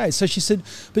wasn't a gate. So she said,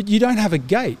 "But you don't have a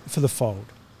gate for the fold.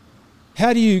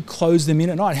 How do you close them in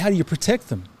at night? How do you protect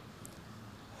them?"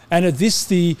 And at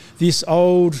this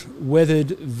old,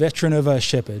 weathered veteran of a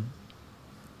shepherd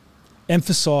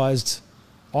emphasised,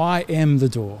 "I am the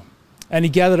door." And he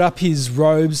gathered up his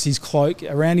robes, his cloak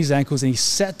around his ankles, and he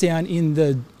sat down in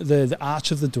the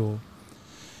arch of the door.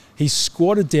 He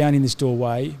squatted down in this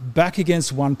doorway, back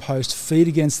against one post, feet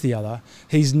against the other,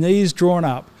 his knees drawn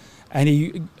up, and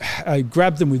he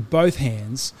grabbed them with both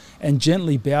hands and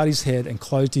gently bowed his head and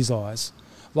closed his eyes,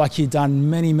 like he had done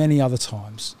many, many other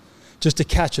times, just to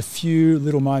catch a few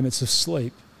little moments of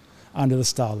sleep under the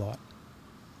starlight.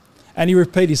 And he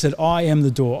repeated, he said, "I am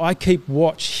the door. I keep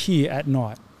watch here at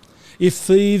night. If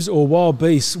thieves or wild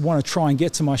beasts want to try and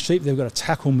get to my sheep, they've got to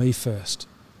tackle me first.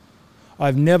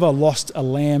 I've never lost a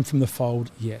lamb from the fold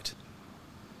yet."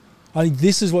 I think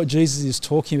this is what Jesus is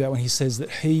talking about when he says that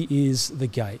he is the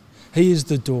gate. He is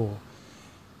the door.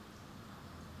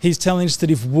 He's telling us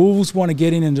that if wolves want to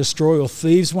get in and destroy, or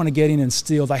thieves want to get in and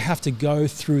steal, they have to go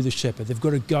through the shepherd. They've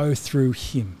got to go through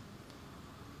him.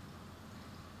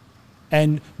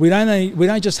 And we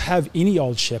don't just have any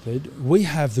old shepherd. We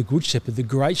have the good shepherd, the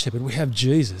great shepherd. We have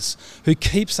Jesus, who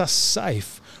keeps us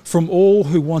safe from all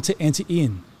who want to enter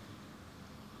in.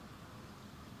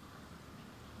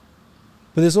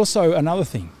 But there's also another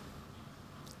thing.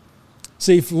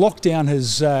 See, if lockdown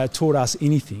has taught us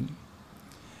anything,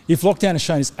 if lockdown has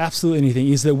shown us absolutely anything,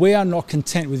 is that we are not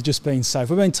content with just being safe.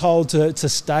 We've been told to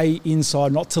stay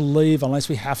inside, not to leave unless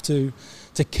we have to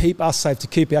keep us safe, to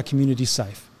keep our community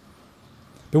safe.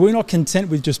 But we're not content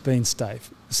with just being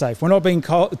safe. We're not being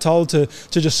told to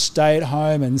just stay at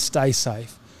home and stay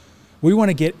safe. We want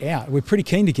to get out. We're pretty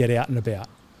keen to get out and about,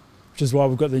 which is why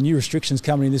we've got the new restrictions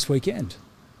coming in this weekend.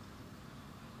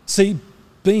 See,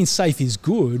 being safe is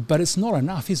good, but it's not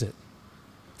enough, is it?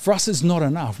 For us, it's not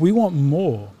enough. We want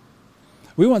more.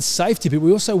 We want safety, but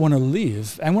we also want to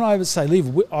live. And when I say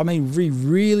live, I mean we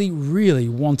really, really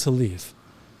want to live.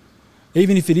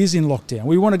 Even if it is in lockdown.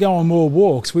 We want to go on more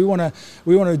walks. We want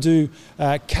to do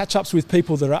catch-ups with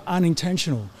people that are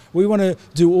unintentional. We want to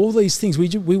do all these things.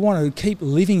 We want to keep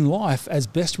living life as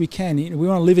best we can. We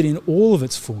want to live it in all of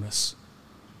its fullness.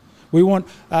 We want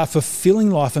a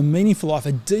fulfilling life, a meaningful life,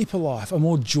 a deeper life, a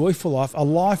more joyful life, a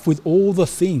life with all the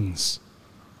things.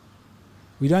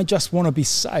 We don't just want to be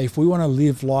safe, we want to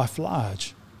live life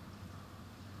large.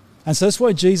 And so that's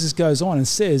why Jesus goes on and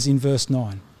says in verse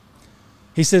 9,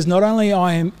 he says, "Not only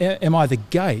am I the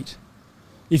gate,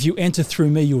 if you enter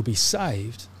through me, you'll be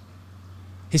saved."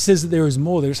 He says that there is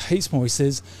more, there's heaps more. He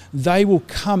says, "They will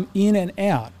come in and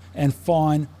out and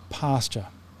find pasture."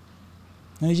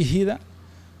 Now, did you hear that?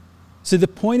 So the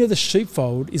point of the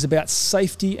sheepfold is about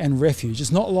safety and refuge.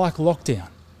 It's not like lockdown.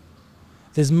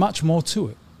 There's much more to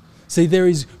it. See, there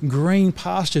is green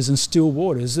pastures and still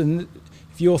waters. And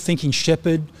if you're thinking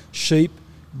shepherd, sheep,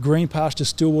 green pastures,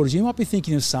 still waters, you might be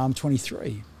thinking of Psalm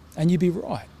 23, and you'd be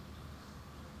right.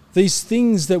 These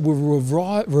things that will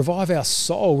revive our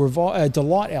soul,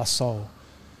 delight our soul,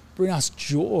 bring us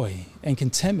joy and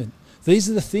contentment. These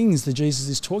are the things that Jesus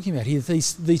is talking about here,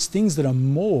 these things that are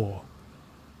more.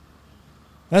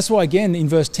 That's why, again, in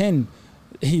verse 10,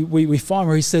 we find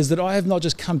where he says that I have not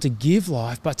just come to give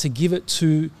life, but to give it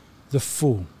to the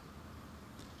full.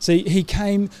 See, he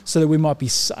came so that we might be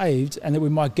saved and that we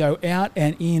might go out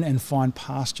and in and find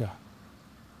pasture.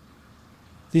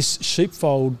 This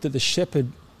sheepfold that the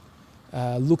shepherd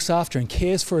looks after and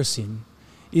cares for us in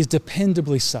is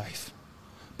dependably safe,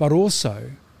 but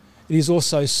also it is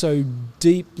also so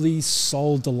deeply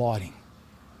soul delighting.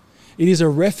 It is a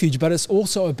refuge, but it's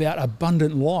also about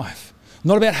abundant life.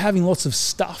 Not about having lots of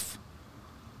stuff,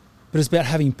 but it's about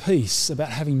having peace, about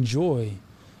having joy,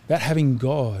 about having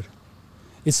God.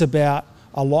 It's about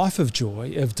a life of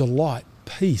joy, of delight,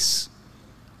 peace,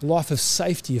 a life of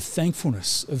safety, of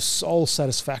thankfulness, of soul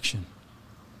satisfaction.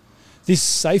 This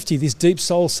safety, this deep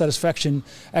soul satisfaction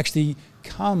actually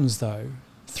comes, though,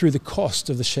 through the cost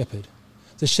of the shepherd.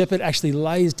 The shepherd actually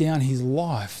lays down his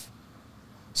life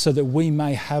so that we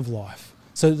may have life,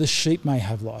 so that the sheep may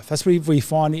have life. That's what we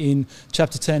find in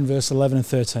chapter 10, verse 11 and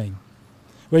 13,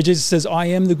 where Jesus says, I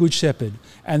am the good shepherd,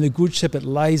 and the good shepherd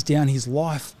lays down his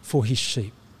life for his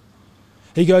sheep.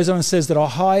 He goes on and says that a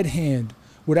hired hand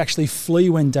would actually flee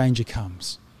when danger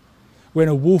comes. When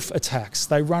a wolf attacks,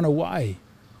 they run away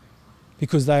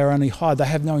because they are only hired. They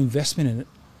have no investment in it.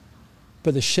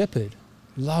 But the shepherd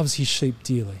loves his sheep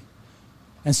dearly.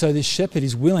 And so this shepherd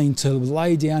is willing to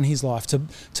lay down his life,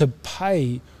 to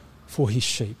pay for his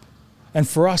sheep. And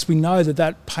for us, we know that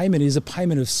that payment is a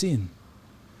payment of sin.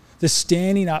 The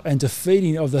standing up and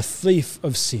defeating of the thief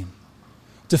of sin,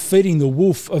 defeating the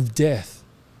wolf of death,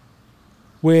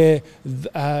 where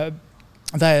none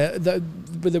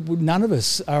of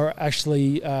us are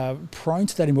actually prone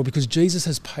to that anymore because Jesus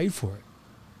has paid for it.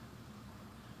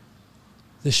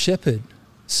 The shepherd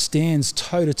stands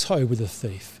toe-to-toe with the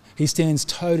thief. He stands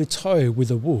toe-to-toe with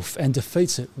the wolf and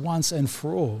defeats it once and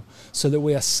for all so that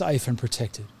we are safe and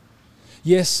protected.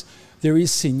 Yes, there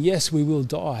is sin. Yes, we will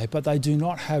die, but they do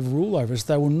not have rule over us.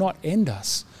 They will not end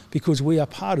us because we are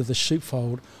part of the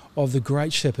sheepfold of the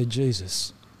great shepherd,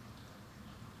 Jesus.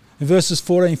 In verses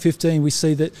 14 and 15, we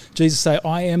see that Jesus say,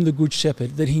 I am the good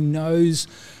shepherd, that he knows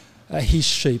his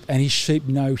sheep and his sheep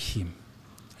know him.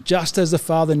 Just as the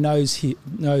Father knows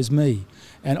me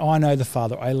and I know the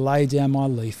Father, I lay down my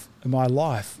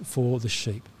life for the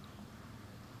sheep.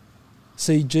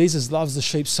 See, Jesus loves the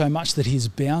sheep so much that he is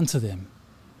bound to them.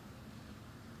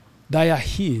 They are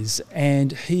his,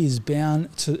 and he is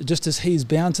bound to, just as he is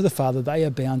bound to the Father, they are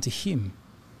bound to him.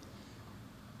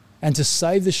 And to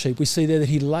save the sheep, we see there that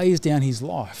he lays down his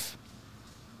life.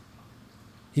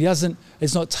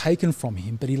 It's not taken from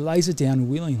him, but he lays it down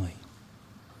willingly.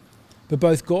 But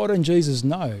both God and Jesus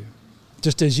know,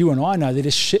 just as you and I know, that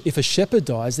if a shepherd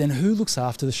dies, then who looks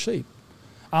after the sheep?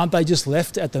 Aren't they just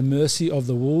left at the mercy of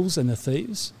the wolves and the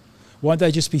thieves? Won't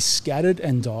they just be scattered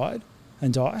and die?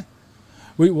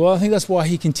 Well, I think that's why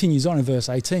he continues on in verse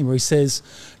 18, where he says,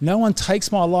 no one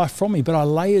takes my life from me, but I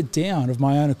lay it down of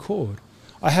my own accord.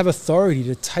 I have authority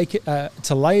to take it,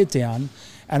 to lay it down,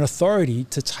 and authority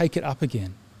to take it up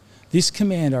again. This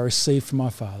command I received from my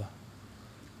Father.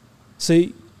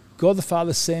 See, God the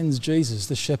Father sends Jesus,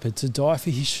 the shepherd, to die for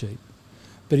his sheep,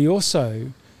 but he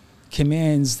also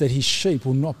commands that his sheep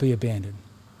will not be abandoned.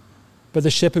 But the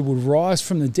shepherd will rise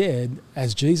from the dead,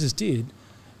 as Jesus did,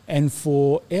 and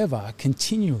forever,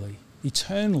 continually,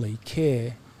 eternally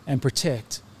care and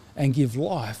protect and give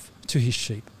life to his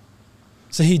sheep.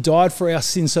 So he died for our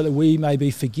sins so that we may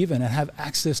be forgiven and have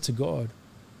access to God.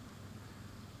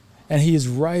 And he has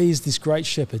raised this great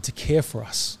shepherd to care for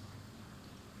us.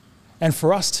 And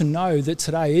for us to know that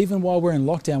today, even while we're in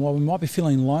lockdown, while we might be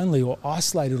feeling lonely or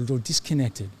isolated or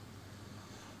disconnected,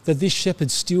 that this shepherd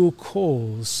still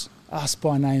calls us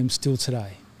by name still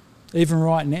today, even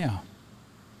right now.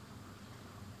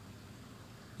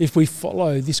 If we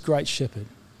follow this great shepherd,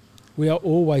 we are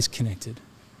always connected.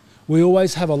 We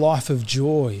always have a life of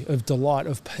joy, of delight,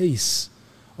 of peace,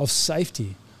 of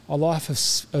safety, a life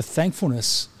of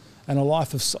thankfulness, and a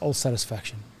life of soul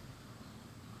satisfaction.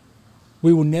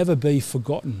 We will never be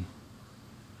forgotten,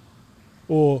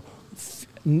 or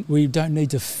we don't need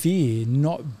to fear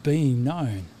not being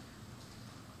known,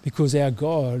 because our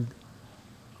God,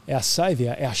 our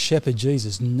Saviour, our Shepherd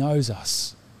Jesus knows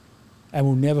us and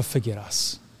will never forget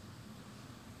us.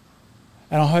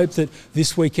 And I hope that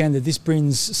this weekend that this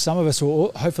brings some of us,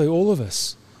 or hopefully all of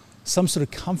us, some sort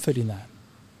of comfort in that.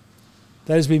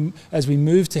 That as we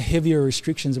move to heavier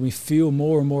restrictions and we feel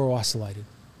more and more isolated,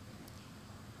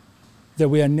 that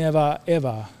we are never,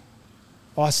 ever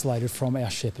isolated from our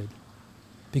shepherd,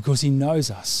 because he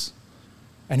knows us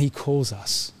and he calls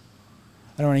us.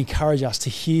 And I want to encourage us to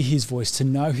hear his voice, to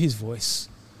know his voice,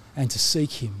 and to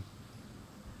seek him,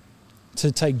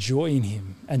 to take joy in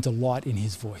him and delight in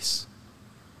his voice.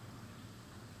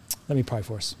 Let me pray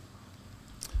for us.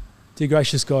 Dear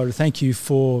gracious God, we thank you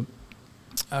for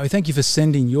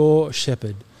sending your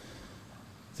shepherd,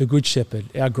 the good shepherd,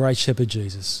 our great shepherd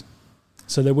Jesus,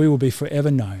 so that we will be forever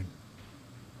known.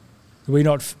 We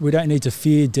don't need to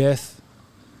fear death.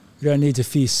 We don't need to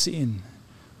fear sin.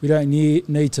 We don't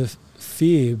need to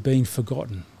fear being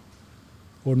forgotten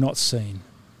or not seen,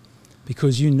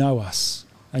 because you know us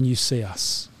and you see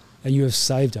us and you have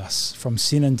saved us from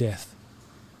sin and death.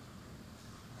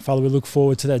 Father, we look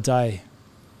forward to that day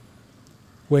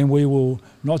when we will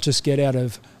not just get out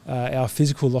of our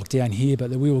physical lockdown here, but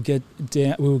that we will get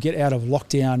out of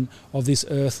lockdown of this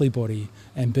earthly body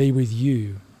and be with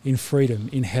you in freedom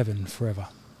in heaven forever.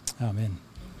 Amen.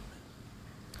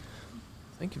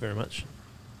 Thank you very much,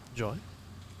 Jai.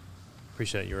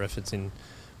 Appreciate your efforts in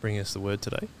bringing us the word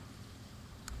today.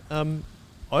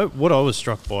 What I was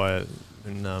struck by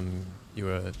when you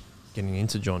were getting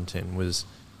into John 10 was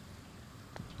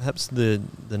perhaps the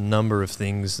number of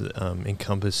things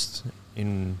encompassed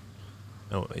in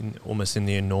almost in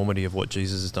the enormity of what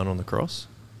Jesus has done on the cross.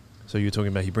 So you're talking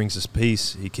about he brings us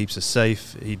peace, he keeps us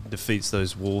safe, he defeats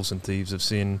those wolves and thieves of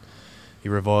sin, he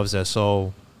revives our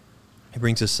soul, he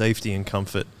brings us safety and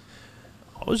comfort.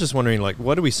 I was just wondering, like,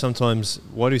 why do we sometimes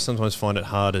find it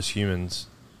hard as humans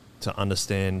to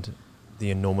understand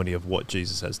the enormity of what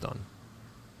Jesus has done?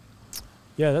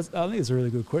 Yeah, I think it's a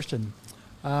really good question.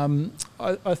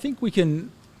 I think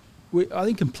I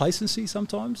think complacency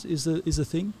sometimes is the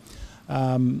thing.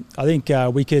 I think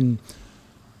we can.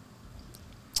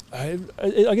 I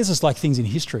guess it's like things in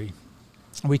history.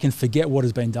 We can forget what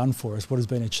has been done for us, what has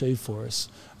been achieved for us.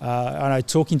 I know,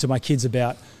 talking to my kids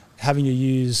about having to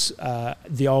use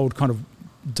the old kind of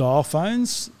dial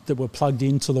phones that were plugged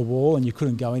into the wall and you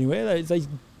couldn't go anywhere.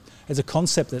 It's a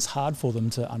concept that's hard for them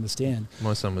to understand.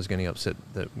 My son was getting upset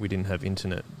that we didn't have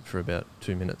internet for about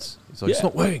 2 minutes. He's like, It's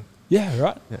not working. Yeah,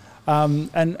 right. Yeah.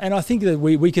 And I think that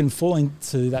we can fall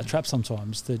into that trap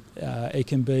sometimes, that it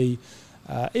can be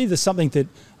either something that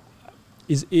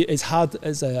is hard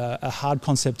as a hard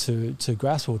concept to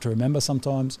grasp or to remember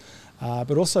sometimes,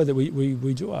 but also that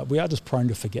we are just prone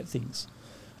to forget things.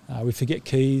 We forget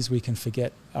keys. We can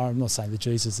forget. I'm not saying that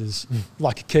Jesus is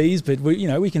like keys, but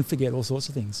we can forget all sorts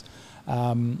of things.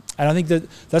 And I think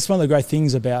that's one of the great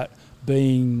things about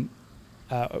being,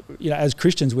 as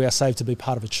Christians, we are saved to be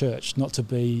part of a church, not to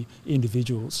be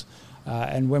individuals.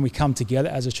 And when we come together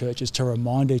as a church, is to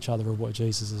remind each other of what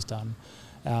Jesus has done.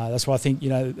 That's why I think,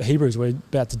 Hebrews, we're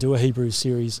about to do a Hebrews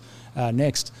series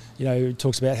next, it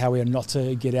talks about how we are not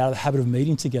to get out of the habit of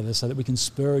meeting together so that we can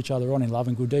spur each other on in love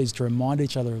and good deeds, to remind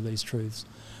each other of these truths.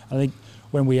 I think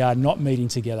when we are not meeting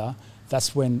together,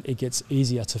 that's when it gets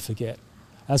easier to forget.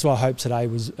 That's why I hope today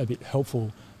was a bit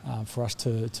helpful for us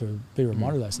to be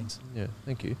reminded of those things. Yeah,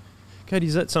 thank you. Katie,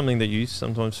 is that something that you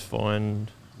sometimes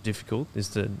find difficult? I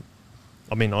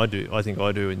do. I think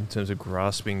I do, in terms of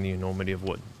grasping the enormity of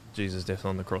what Jesus' death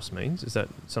on the cross means. Is that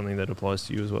something that applies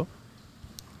to you as well?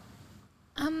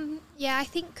 Yeah, I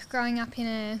think growing up in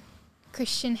a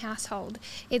Christian household,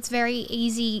 it's very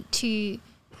easy to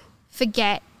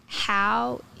forget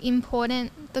how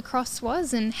important the cross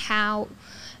was and how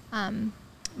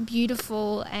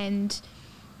beautiful and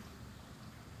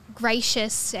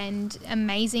gracious and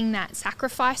amazing that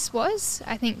sacrifice was.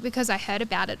 I think because I heard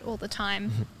about it all the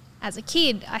time as a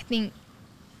kid, I think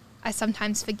I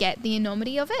sometimes forget the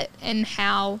enormity of it and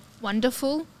how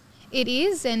wonderful it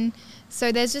is. And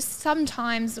so there's just some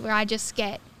times where I just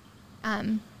get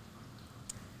a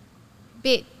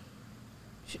bit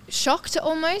shocked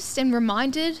almost and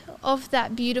reminded of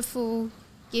that beautiful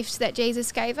gift that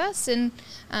Jesus gave us. And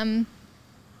I'm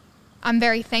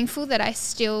very thankful that I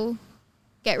still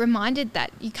get reminded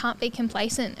that you can't be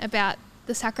complacent about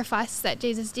the sacrifice that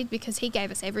Jesus did, because he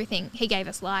gave us everything. He gave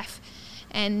us life.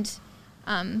 And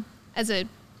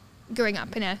growing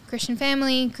up in a Christian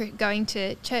family, going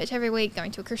to church every week, going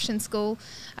to a Christian school,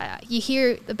 you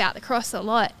hear about the cross a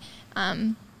lot,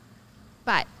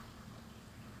 but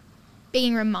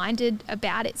being reminded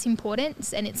about its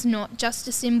importance, and it's not just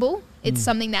a symbol, it's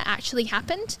something that actually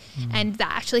happened, and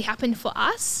that actually happened for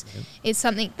us, is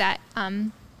something that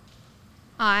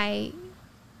I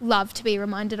love to be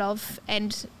reminded of,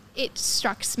 and it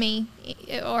strikes me,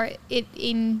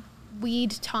 in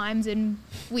weird times and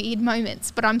weird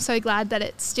moments, but I'm so glad that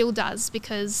it still does,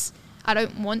 because I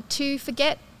don't want to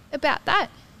forget about that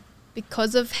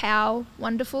because of how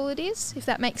wonderful it is, if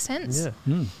that makes sense.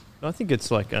 Yeah. I think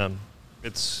it's like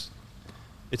it's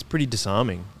pretty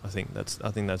disarming. I think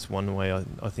that's one way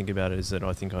I think about it, is that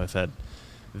I think I've had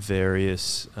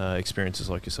various experiences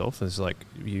like yourself. It's like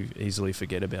you easily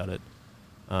forget about it,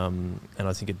 and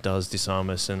I think it does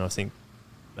disarm us, and I think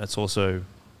that's also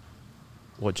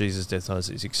what Jesus' death does,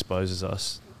 is exposes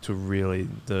us to really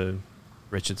the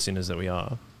wretched sinners that we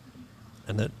are,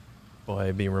 and that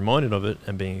by being reminded of it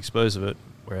and being exposed of it,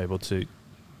 we're able to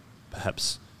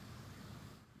perhaps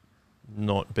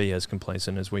not be as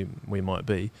complacent as we might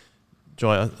be.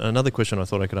 Jai, another question I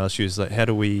thought I could ask you is, like, how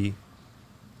do we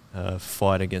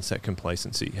fight against that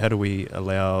complacency? How do we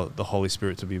allow the Holy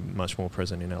Spirit to be much more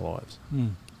present in our lives?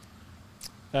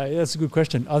 That's a good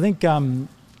question. I think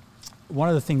one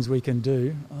of the things we can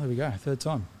do... Oh, there we go, third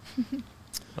time.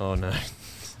 Oh, no.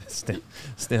 It's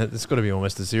got to be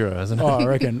almost a zero, hasn't it? Oh, I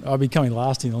reckon I'll be coming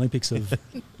last in the Olympics of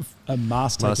a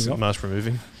mask taking off. Mask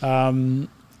removing.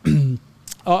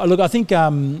 Look, I think there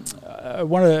are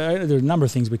a number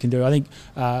of things we can do. I think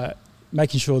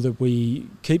making sure that we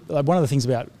keep... one of the things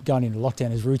about going into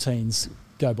lockdown is routines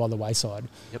go by the wayside.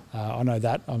 Yep. I know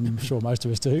that. I'm sure most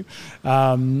of us do.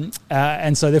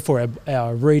 And so therefore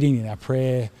our reading and our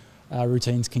prayer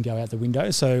routines can go out the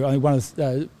window. So I think one of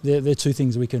they're two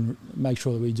things we can make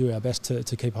sure that we do our best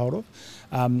to keep hold of.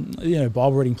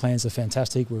 Bible reading plans are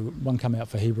fantastic. One come out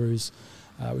for Hebrews,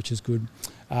 which is good.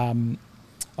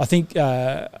 I think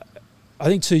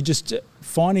too, just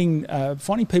finding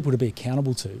people to be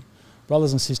accountable to,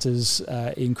 brothers and sisters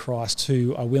in Christ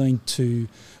who are willing to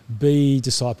be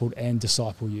discipled and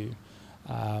disciple you.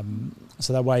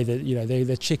 So that way that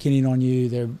they're checking in on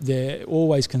you. They're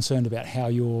always concerned about how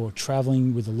you're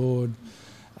travelling with the Lord.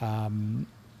 And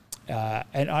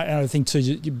I think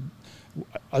too,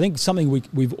 I think something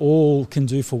we've all can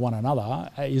do for one another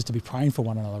is to be praying for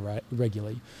one another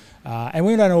regularly. And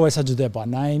we don't always have to do that by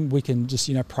name. We can just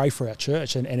pray for our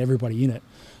church and everybody in it.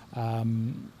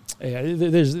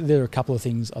 There are a couple of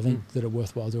things I think that are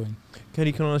worthwhile doing.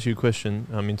 Katie, can I ask you a question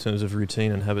in terms of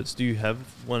routine and habits? Do you have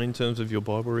one in terms of your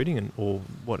Bible reading or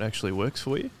what actually works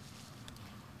for you?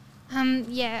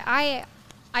 Yeah,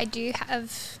 I do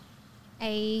have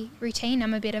a routine.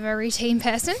 I'm a bit of a routine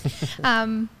person.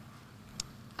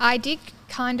 I did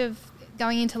kind of,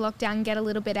 going into lockdown, get a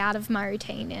little bit out of my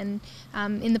routine. And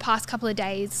in the past couple of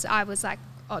days, I was like,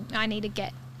 I need to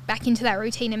get back into that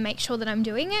routine and make sure that I'm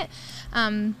doing it.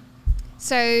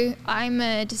 So I'm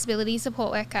a disability support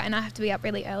worker and I have to be up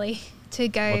really early to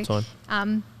go. What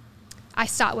time? I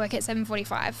start work at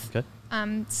 7:45. Okay.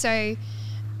 So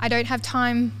I don't have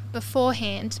time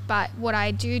beforehand, but what I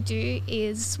do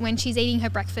is when she's eating her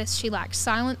breakfast, she likes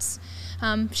silence.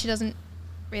 She doesn't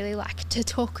really like to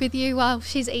talk with you while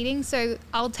she's eating, so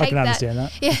I'll take that. I can understand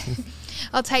that. Yeah.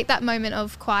 I'll take that moment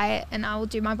of quiet and I will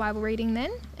do my Bible reading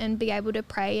then and be able to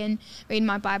pray and read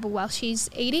my Bible while she's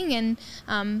eating. And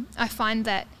I find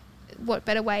that what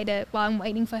better way to, while I'm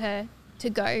waiting for her to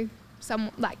go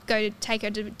to take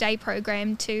her to a day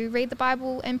program, to read the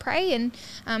Bible and pray. And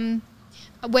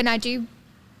when I do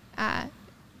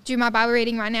my Bible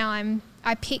reading right now,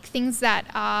 I pick things that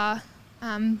are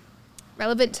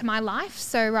relevant to my life.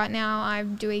 So right now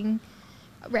I'm doing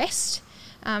rest.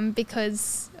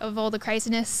 Because of all the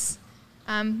craziness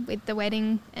with the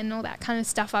wedding and all that kind of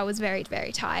stuff, I was very,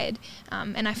 very tired.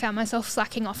 And I found myself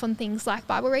slacking off on things like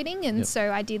Bible reading. And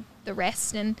so I did the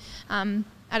rest. And I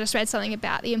just read something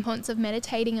about the importance of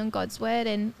meditating on God's word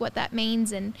and what that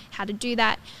means and how to do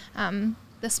that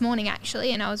this morning,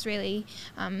 actually. And I was really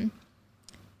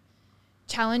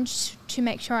challenged to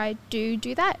make sure I do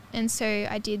that. And so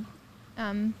I did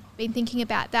been thinking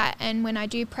about that. And when I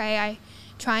do pray, I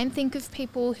try and think of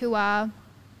people who are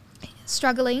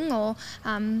struggling, or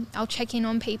I'll check in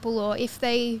on people, or if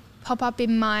they pop up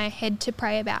in my head to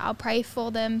pray about, I'll pray for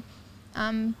them.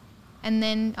 And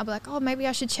then I'll be like, maybe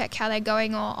I should check how they're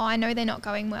going, or I know they're not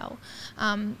going well.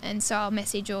 And so I'll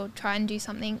message or try and do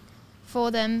something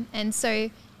for them. And so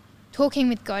talking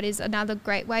with God is another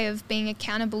great way of being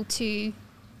accountable to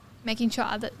making sure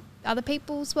other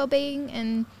people's well-being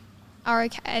and are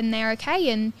okay, and they're okay.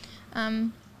 And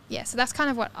so that's kind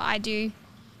of what I do.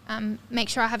 Make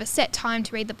sure I have a set time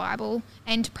to read the Bible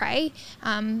and to pray.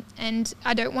 And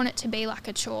I don't want it to be like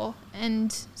a chore.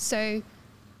 And so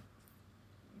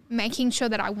making sure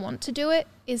that I want to do it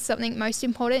is something most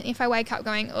important. If I wake up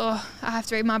going, I have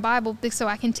to read my Bible so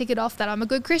I can tick it off that I'm a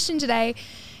good Christian today,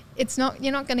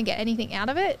 you're not going to get anything out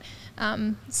of it.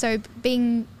 So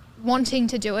wanting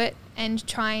to do it and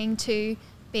trying to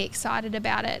be excited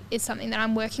about it is something that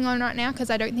I'm working on right now, because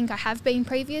I don't think I have been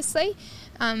previously.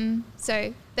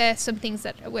 So there are some things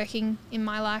that are working in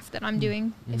my life that I'm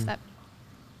doing. If that.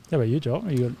 How about you, Joel?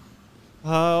 Are you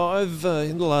I've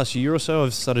in the last year or so,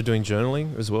 I've started doing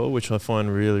journaling as well, which I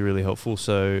find really, really helpful.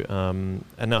 So,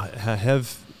 and I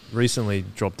have recently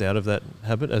dropped out of that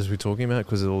habit, as we're talking about,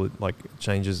 because of all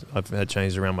changes. I've had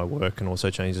changes around my work and also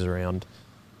changes around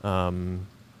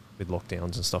with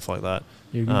lockdowns and stuff like that.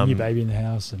 Your baby in the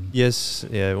house, and yes,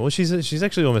 yeah. Well, she's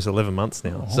actually almost 11 months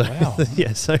now. Oh, so wow.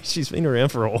 yeah, so she's been around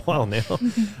for a while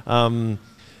now.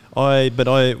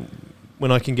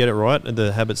 When I can get it right,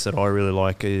 the habits that I really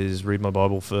like is read my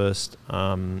Bible first,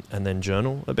 and then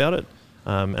journal about it,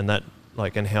 and that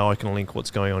and how I can link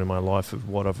what's going on in my life with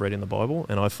what I've read in the Bible,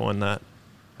 and I find that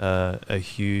a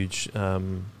huge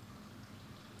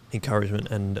encouragement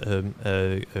and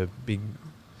a big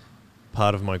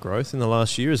part of my growth in the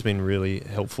last year has been really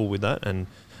helpful with that, and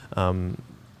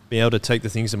being able to take the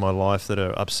things in my life that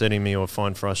are upsetting me or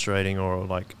find frustrating or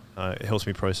it helps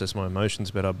me process my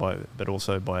emotions better but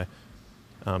also by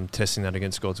testing that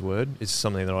against God's word is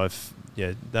something that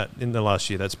that in the last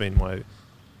year that's been my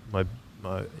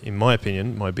in my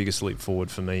opinion my biggest leap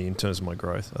forward for me in terms of my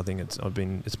growth. I think it's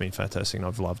been fantastic, and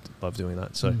I've loved doing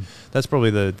that. So that's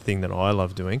probably the thing that I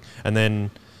love doing. And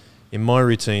then in my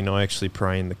routine, I actually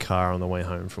pray in the car on the way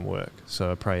home from work. So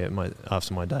I pray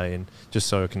after my day, and just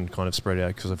so I can kind of spread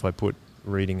out, because if I put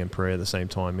reading and prayer at the same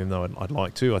time, even though I'd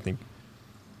like to, I think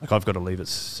I've got to leave at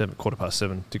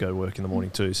 7:15 to go to work in the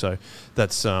morning too. So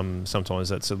that's sometimes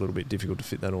that's a little bit difficult to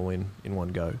fit that all in one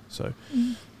go. So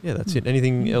yeah, that's it.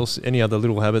 Anything else? Any other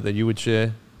little habit that you would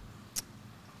share?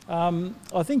 I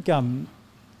think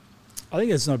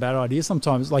it's not a bad idea.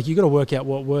 Sometimes, you got to work out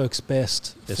what works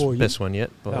best for you. Best one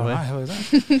yet, by the way. How is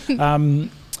that?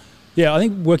 I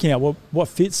think working out what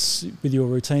fits with your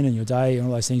routine and your day and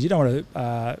all those things. You don't want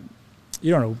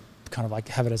to kind of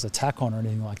have it as a tack on or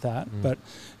anything like that. But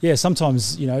yeah,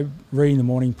 sometimes reading in the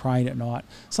morning, praying at night.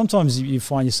 Sometimes you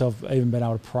find yourself even being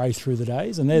able to pray through the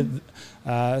days, and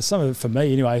they're some of it for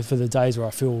me anyway. For the days where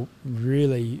I feel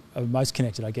really most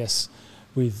connected, I guess,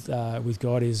 with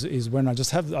God is when I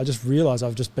just realise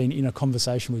I've just been in a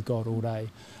conversation with God all day,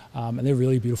 and they're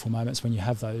really beautiful moments when you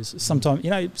have those. Sometimes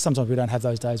we don't have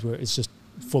those days where it's just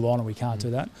full on and we can't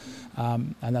do that,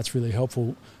 and that's really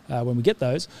helpful when we get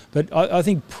those. But I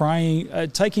think praying,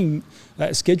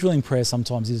 scheduling prayer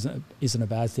sometimes isn't a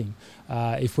bad thing.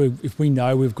 If we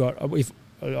know we've got,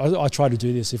 I try to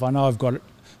do this. If I know I've got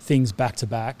things back to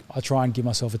back, I try and give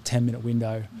myself a 10-minute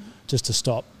window just to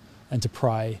stop and to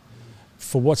pray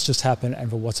for what's just happened and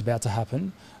for what's about to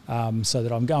happen, so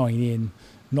that I'm going in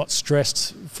not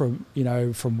stressed from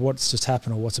what's just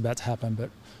happened or what's about to happen, but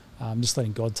just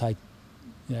letting God take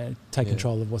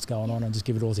control of what's going on and just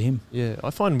give it all to Him. Yeah,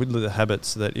 I find with the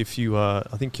habits that if you I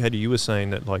think Katie, you were saying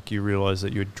that you realise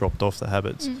that you had dropped off the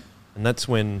habits, and that's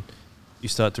when you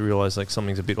start to realise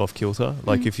something's a bit off kilter.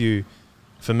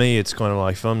 For me, it's kind of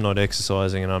if I'm not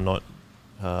exercising and I'm not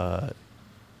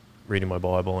reading my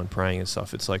Bible and praying and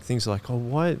stuff, it's things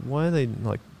why are they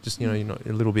just you're not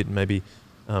a little bit maybe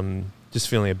just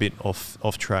feeling a bit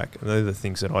off track, and they're the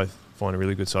things that I find are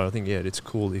really good. So I think it's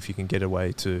cool if you can get a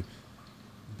way to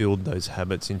build those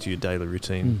habits into your daily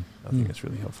routine. I think that's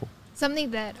really helpful.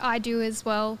 Something that I do as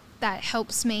well that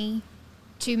helps me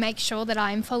to make sure that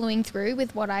I'm following through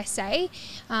with what I say.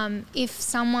 If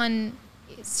someone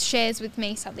shares with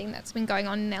me something that's been going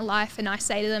on in their life and I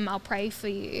say to them, I'll pray for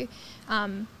you,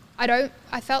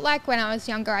 I felt like when I was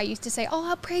younger, I used to say,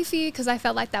 I'll pray for you, because I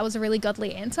felt like that was a really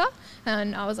godly answer.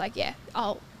 And I was like, yeah,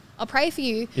 I'll pray for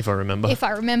you. If I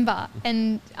remember.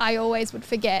 And I always would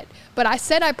forget. But I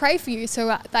said I pray for you,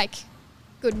 so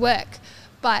good work.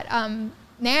 But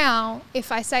now,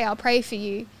 if I say I'll pray for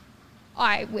you,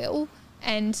 I will.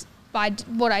 And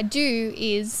what I do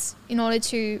is, in order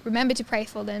to remember to pray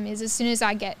for them, is as soon as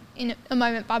I get in a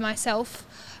moment by myself,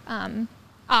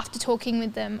 after talking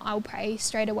with them, I'll pray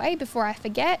straight away before I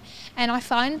forget. And I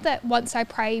find that once I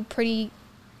pray pretty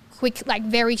quick,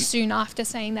 very soon after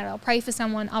saying that I'll pray for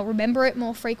someone, I'll remember it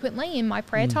more frequently in my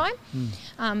prayer time.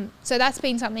 So that's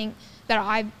been something that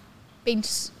I've been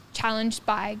challenged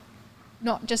by,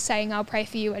 not just saying I'll pray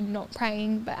for you and not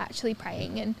praying, but actually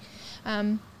praying.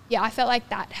 And I felt like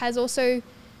that has also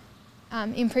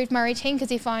improved my routine,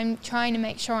 because if I'm trying to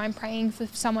make sure I'm praying for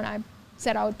someone I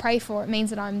said I would pray for, it means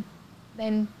that I'm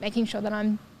then making sure that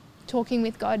I'm talking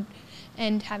with God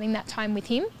and having that time with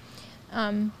Him.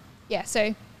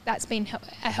 So that's been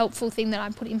a helpful thing that I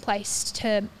put in place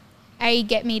to A,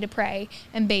 get me to pray,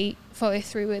 and B, follow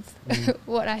through with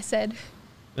what I said.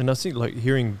 And I think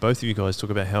hearing both of you guys talk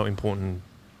about how important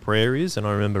prayer is, and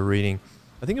I remember reading,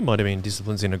 I think it might have been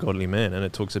Disciplines in a Godly Man, and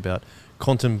it talks about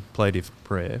contemplative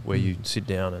prayer, where you sit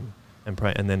down and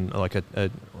pray, and then I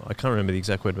can't remember the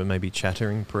exact word, but maybe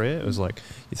chattering prayer. It was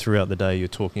throughout the day you're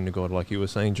talking to God, like you were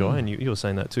saying, Jai, and you were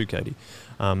saying that too, Katie.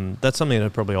 That's something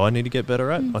that probably I need to get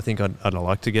better at. I think I'd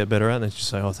like to get better at, and just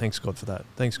say, thanks God for that,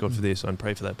 thanks God for this, and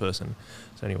pray for that person.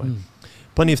 So anyway,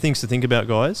 plenty of things to think about,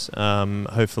 guys.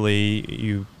 Hopefully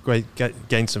you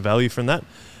gain some value from that.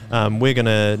 We're going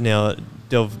to now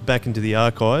delve back into the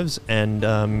archives and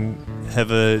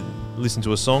have a listen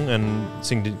to a song and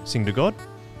sing to God.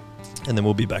 And then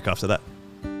we'll be back after that.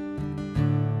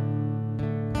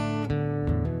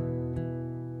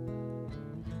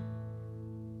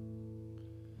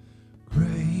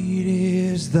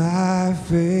 is thy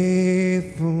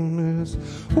faithfulness,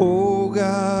 O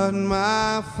God,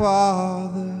 my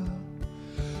Father.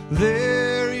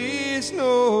 There is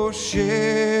no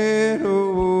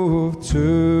shadow of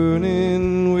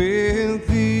turning with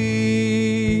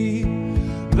thee.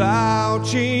 Thou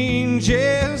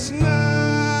changest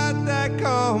not, thy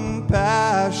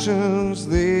compassions,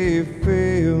 they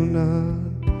fail not.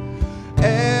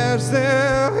 As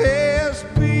thou hast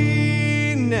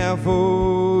been, now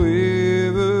forever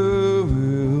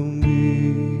will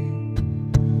be.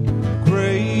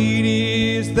 Great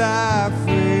is thy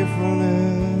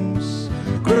faithfulness,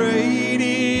 great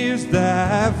is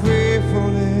thy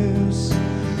faithfulness.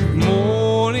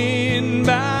 Morning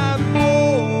by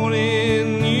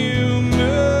morning, new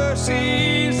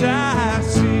mercies I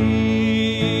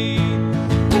see.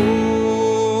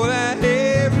 All I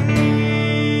have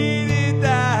needed,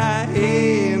 thy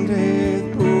hand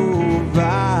hath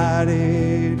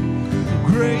provided.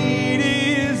 Great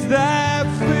is thy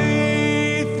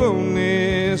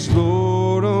faithfulness,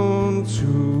 Lord, unto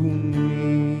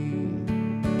me.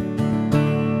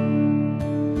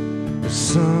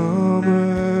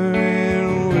 Summer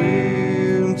and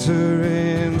winter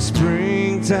and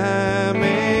springtime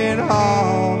and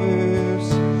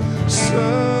harvest,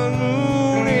 sun,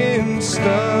 moon, and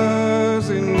stars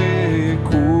in their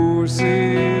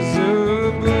courses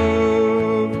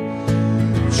above,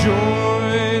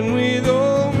 join with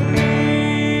all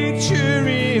nature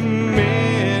in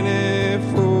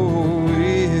manifold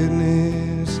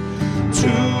witness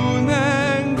to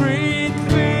thy great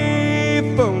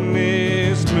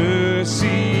faithfulness,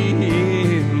 mercy,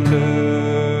 and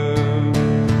love.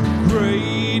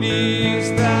 Great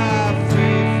is thy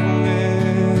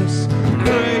faithfulness,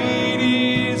 great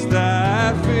is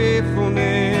thy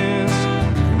faithfulness.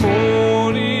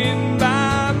 Morning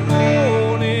by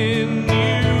morning,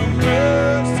 new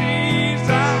mercies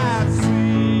I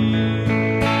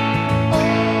see.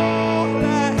 All I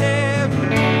have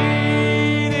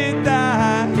needed,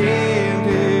 thy hand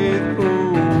hath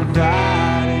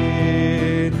provided.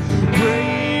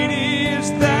 Great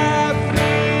is thy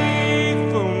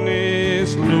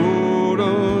faithfulness, Lord,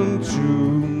 unto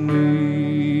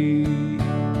me.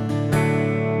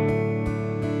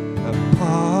 A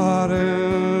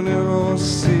pardon of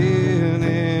sin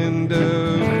and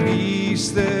a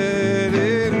peace that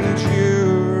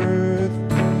endureth,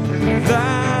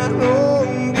 thine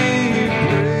own deep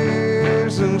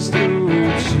presence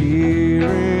through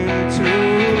cheering to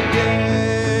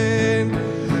gain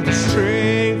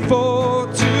strength for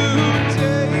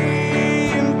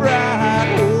today and bright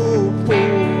hope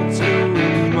for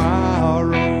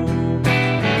tomorrow.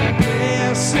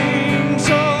 Blessings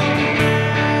on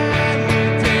man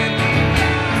with 10,000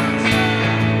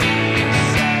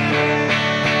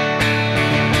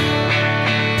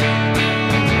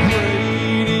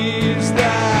 Great is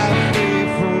thy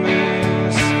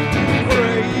faithfulness,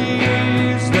 great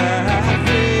is thy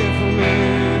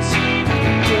faithfulness.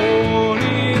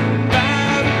 Morning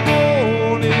by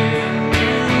morning,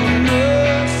 new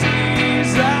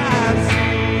mercies I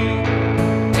see.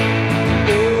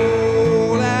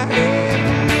 All I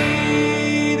have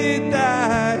needed,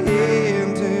 thy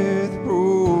hand hath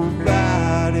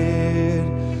provided.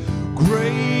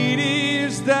 Great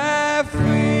is thy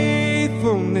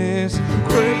faithfulness,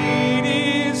 great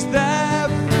is thy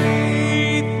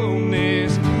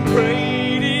faithfulness,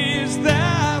 great is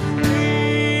thy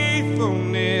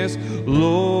faithfulness,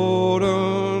 Lord,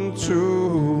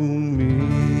 unto me.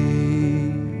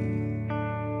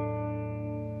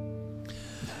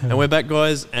 And we're back,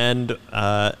 guys, and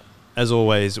as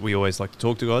always, we always like to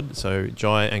talk to God. So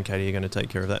Jai and Katie are going to take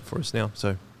care of that for us now.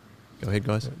 So go ahead,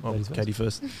 guys. Oh, Ladies first. Katie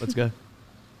first. Let's go.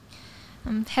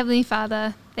 Heavenly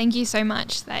Father, thank you so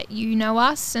much that you know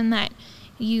us and that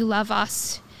you love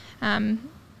us, and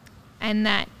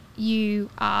that you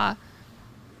are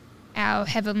our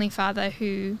Heavenly Father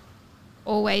who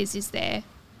always is there,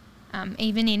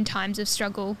 even in times of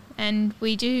struggle. And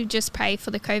we do just pray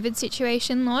for the COVID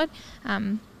situation, Lord.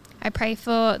 I pray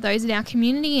for those in our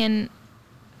community and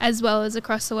as well as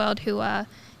across the world who are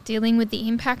dealing with the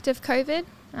impact of COVID.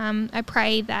 I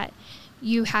pray that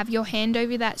you have your hand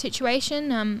over that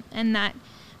situation, and that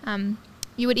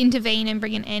you would intervene and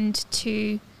bring an end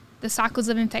to the cycles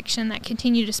of infection that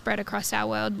continue to spread across our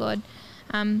world, Lord.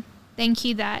 Thank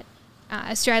you that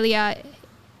Australia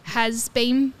has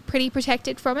been pretty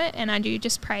protected from it, and I do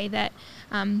just pray that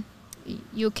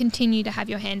you'll continue to have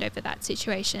your hand over that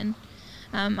situation.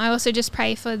 I also just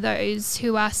pray for those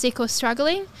who are sick or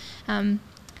struggling.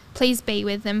 Please be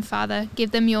with them, Father.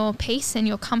 Give them your peace and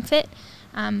your comfort,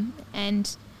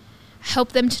 and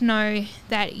help them to know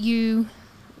that you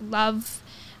love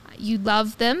you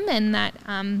love them and that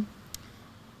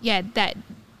that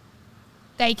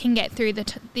they can get through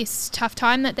this tough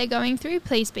time that they're going through.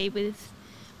 Please be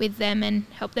with them and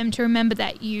help them to remember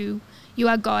that you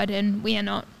are God and we are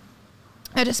not.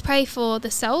 I just pray for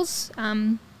the Cells.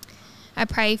 I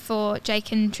pray for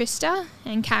Jake and Trista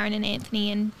and Karen and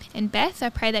Anthony and Beth. I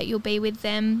pray that you'll be with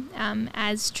them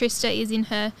as Trista is in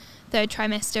her 3rd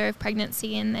trimester of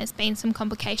pregnancy and there's been some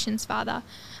complications, Father.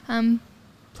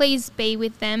 Please be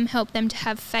with them, help them to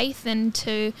have faith and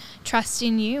to trust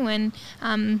in you, and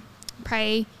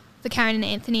pray for Karen and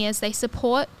Anthony as they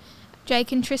support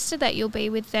Jake and Trista, that you'll be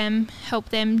with them, help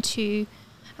them to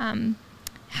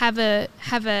have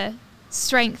a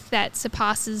strength that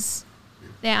surpasses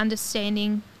their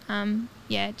understanding,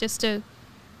 just to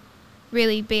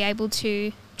really be able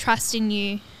to trust in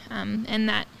you, and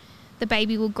that the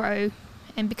baby will grow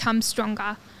and become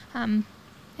stronger,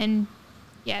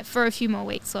 for a few more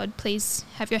weeks, Lord. Please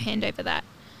have your hand over that.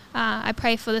 I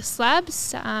pray for the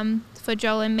Slabs, for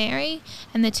Joel and Mary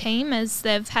and the team as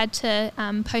they've had to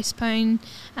postpone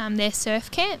their surf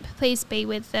camp. Please be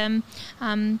with them,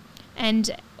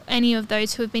 and any of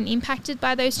those who have been impacted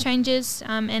by those changes,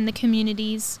 and the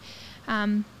communities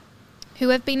who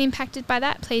have been impacted by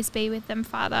that. Please be with them,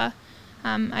 Father.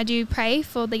 I do pray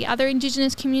for the other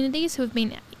Indigenous communities who have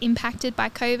been impacted by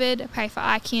COVID. I pray for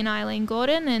Ike and Eileen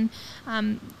Gordon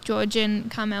and George and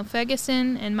Carmel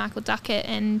Ferguson and Michael Duckett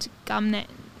and Gum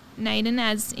Naden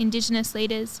as Indigenous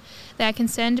leaders. They are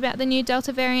concerned about the new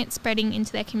Delta variant spreading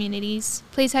into their communities.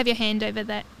 Please have your hand over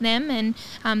them and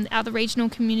other regional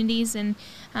communities and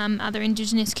other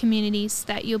Indigenous communities,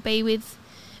 that you'll be with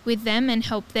them and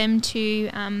help them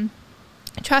to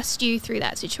trust you through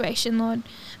that situation, Lord.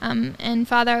 And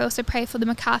Father, I also pray for the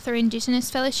MacArthur Indigenous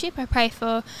Fellowship. I pray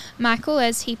for Michael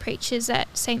as he preaches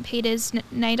at St. Peter's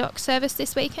NAIDOC service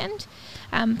this weekend.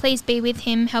 Please be with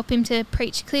him, help him to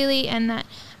preach clearly, and that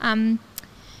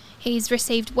he's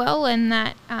received well, and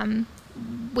that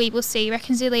we will see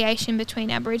reconciliation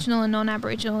between Aboriginal and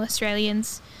non-Aboriginal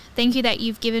Australians. Thank you that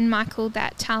you've given Michael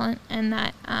that talent, and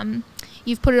that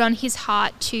you've put it on his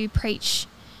heart to preach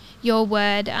your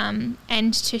word,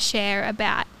 and to share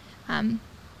about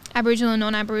Aboriginal and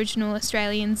non-Aboriginal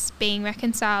Australians being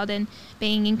reconciled and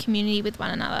being in community with one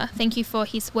another. Thank you for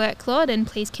his work, Lord, and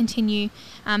please continue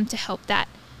to help that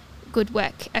good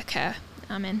work occur.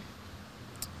 Amen.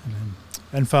 Amen.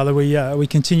 And Father, we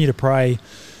continue to pray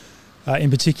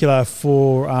in particular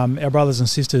for our brothers and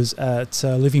sisters at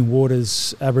Living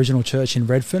Waters Aboriginal Church in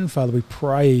Redfern. Father, we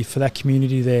pray for that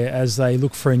community there as they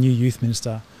look for a new youth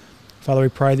minister. Father, we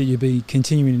pray that you be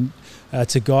continuing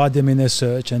to guide them in their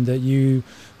search, and that you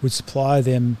would supply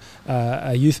them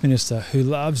a youth minister who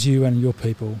loves you and your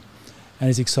people and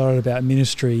is excited about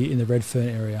ministry in the Redfern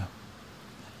area.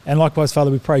 And likewise, Father,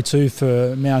 we pray too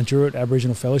for Mount Druitt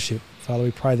Aboriginal Fellowship. Father,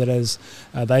 we pray that as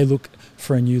they look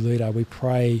for a new leader, we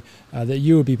pray that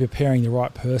you will be preparing the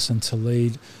right person to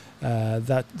lead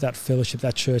that fellowship,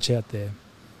 that church out there.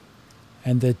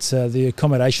 And that the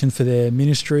accommodation for their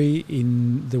ministry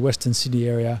in the Western Sydney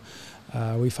area,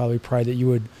 Father, we pray that you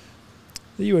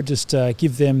would just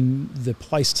give them the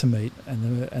place to meet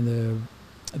and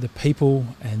the people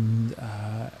and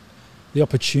the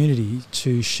opportunity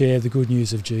to share the good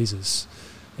news of Jesus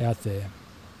out there.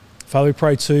 Father, we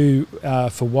pray too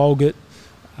for Walgett.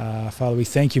 Father, we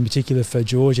thank you in particular for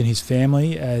George and his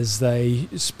family as they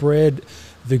spread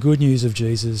the good news of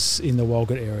Jesus in the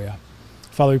Walgett area.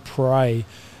 Father, we pray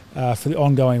for the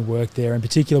ongoing work there. In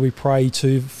particular, we pray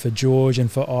too for George and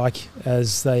for Ike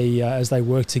as they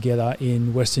work together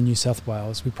in Western New South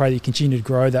Wales. We pray that you continue to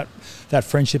grow that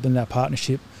friendship and that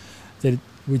partnership, that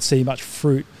we'd see much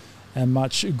fruit and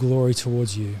much glory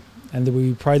towards you. And that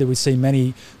we pray that we'd see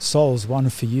many souls won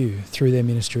for you through their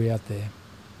ministry out there.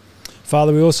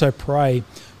 Father, we also pray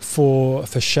for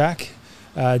Shaq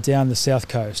down the south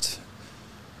coast.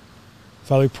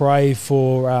 Father, we pray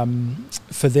for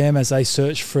them as they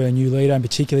search for a new leader. In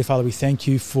particular, Father, we thank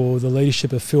you for the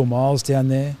leadership of Phil Miles down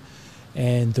there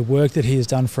and the work that he has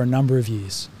done for a number of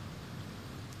years.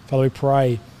 Father, we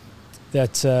pray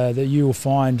that you will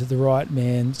find the right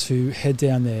man to head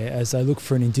down there as they look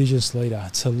for an Indigenous leader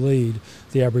to lead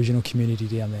the Aboriginal community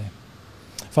down there.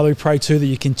 Father, we pray too that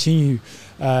you continue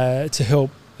to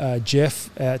help Jeff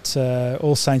at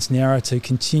All Saints Nowra to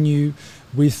continue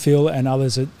with Phil and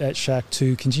others at Shaq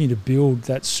to continue to build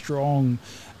that strong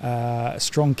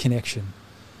connection,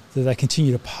 that they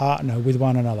continue to partner with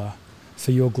one another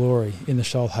for your glory in the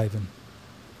Shoalhaven.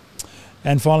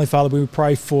 And finally, Father, we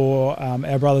pray for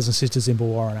our brothers and sisters in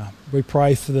Brewarrina. We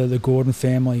pray for the Gordon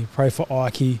family, pray for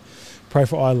Ike, pray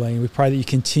for Eileen. We pray that you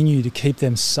continue to keep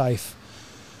them safe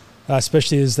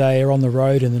especially as they are on the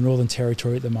road in the Northern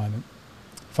Territory at the moment.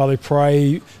 Father, we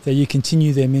pray that you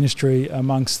continue their ministry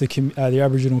amongst the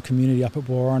Aboriginal community up at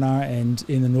Warrana and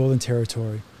in the Northern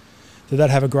Territory, that they'd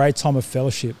have a great time of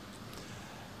fellowship,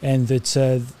 and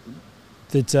that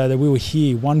we will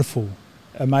hear wonderful,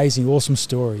 amazing, awesome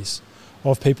stories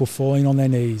of people falling on their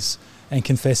knees and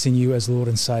confessing you as Lord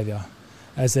and Saviour,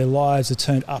 as their lives are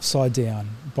turned upside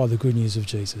down by the good news of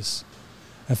Jesus.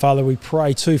 And Father, we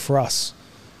pray too for us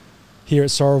here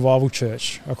at Soul Revival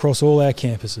Church, across all our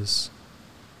campuses.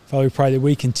 Father, we pray that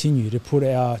we continue to put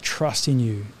our trust in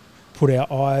you, set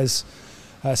our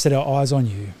eyes on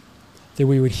you, that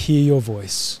we would hear your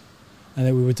voice, and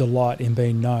that we would delight in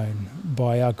being known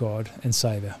by our God and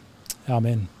Saviour.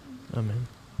 Amen. Amen.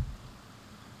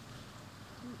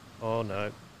 Oh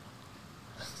no,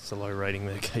 it's a low rating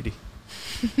there, Katie.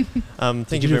 Thank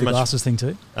Did you do very the much. glasses thing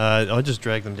too? I just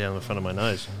dragged them down the front of my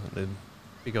nose. The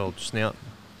big old snout.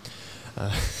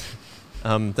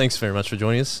 Thanks very much for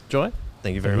joining us, Jai.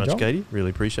 Thank you very much, Katie.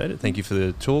 Really appreciate it. Thank you for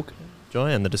the talk,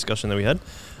 Jai, and the discussion that we had.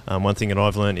 One thing that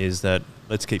I've learned is that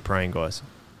let's keep praying, guys.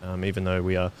 Even though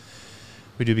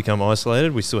we do become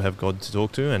isolated, we still have God to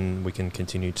talk to, and we can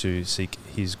continue to seek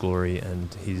His glory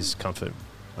and His comfort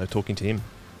by talking to Him.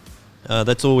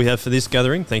 That's all we have for this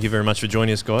gathering. Thank you very much for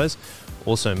joining us, guys.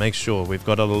 Also, make sure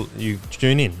you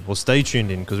tune in or stay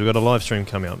tuned in, because we've got a live stream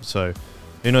coming up. So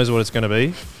who knows what it's going to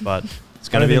be, but it's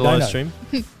going to be a live stream.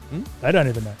 They don't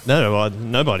even know. No,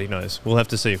 nobody knows. We'll have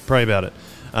to see. Pray about it.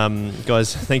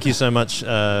 Guys, thank you so much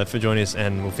for joining us,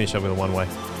 and we'll finish up with a one-way.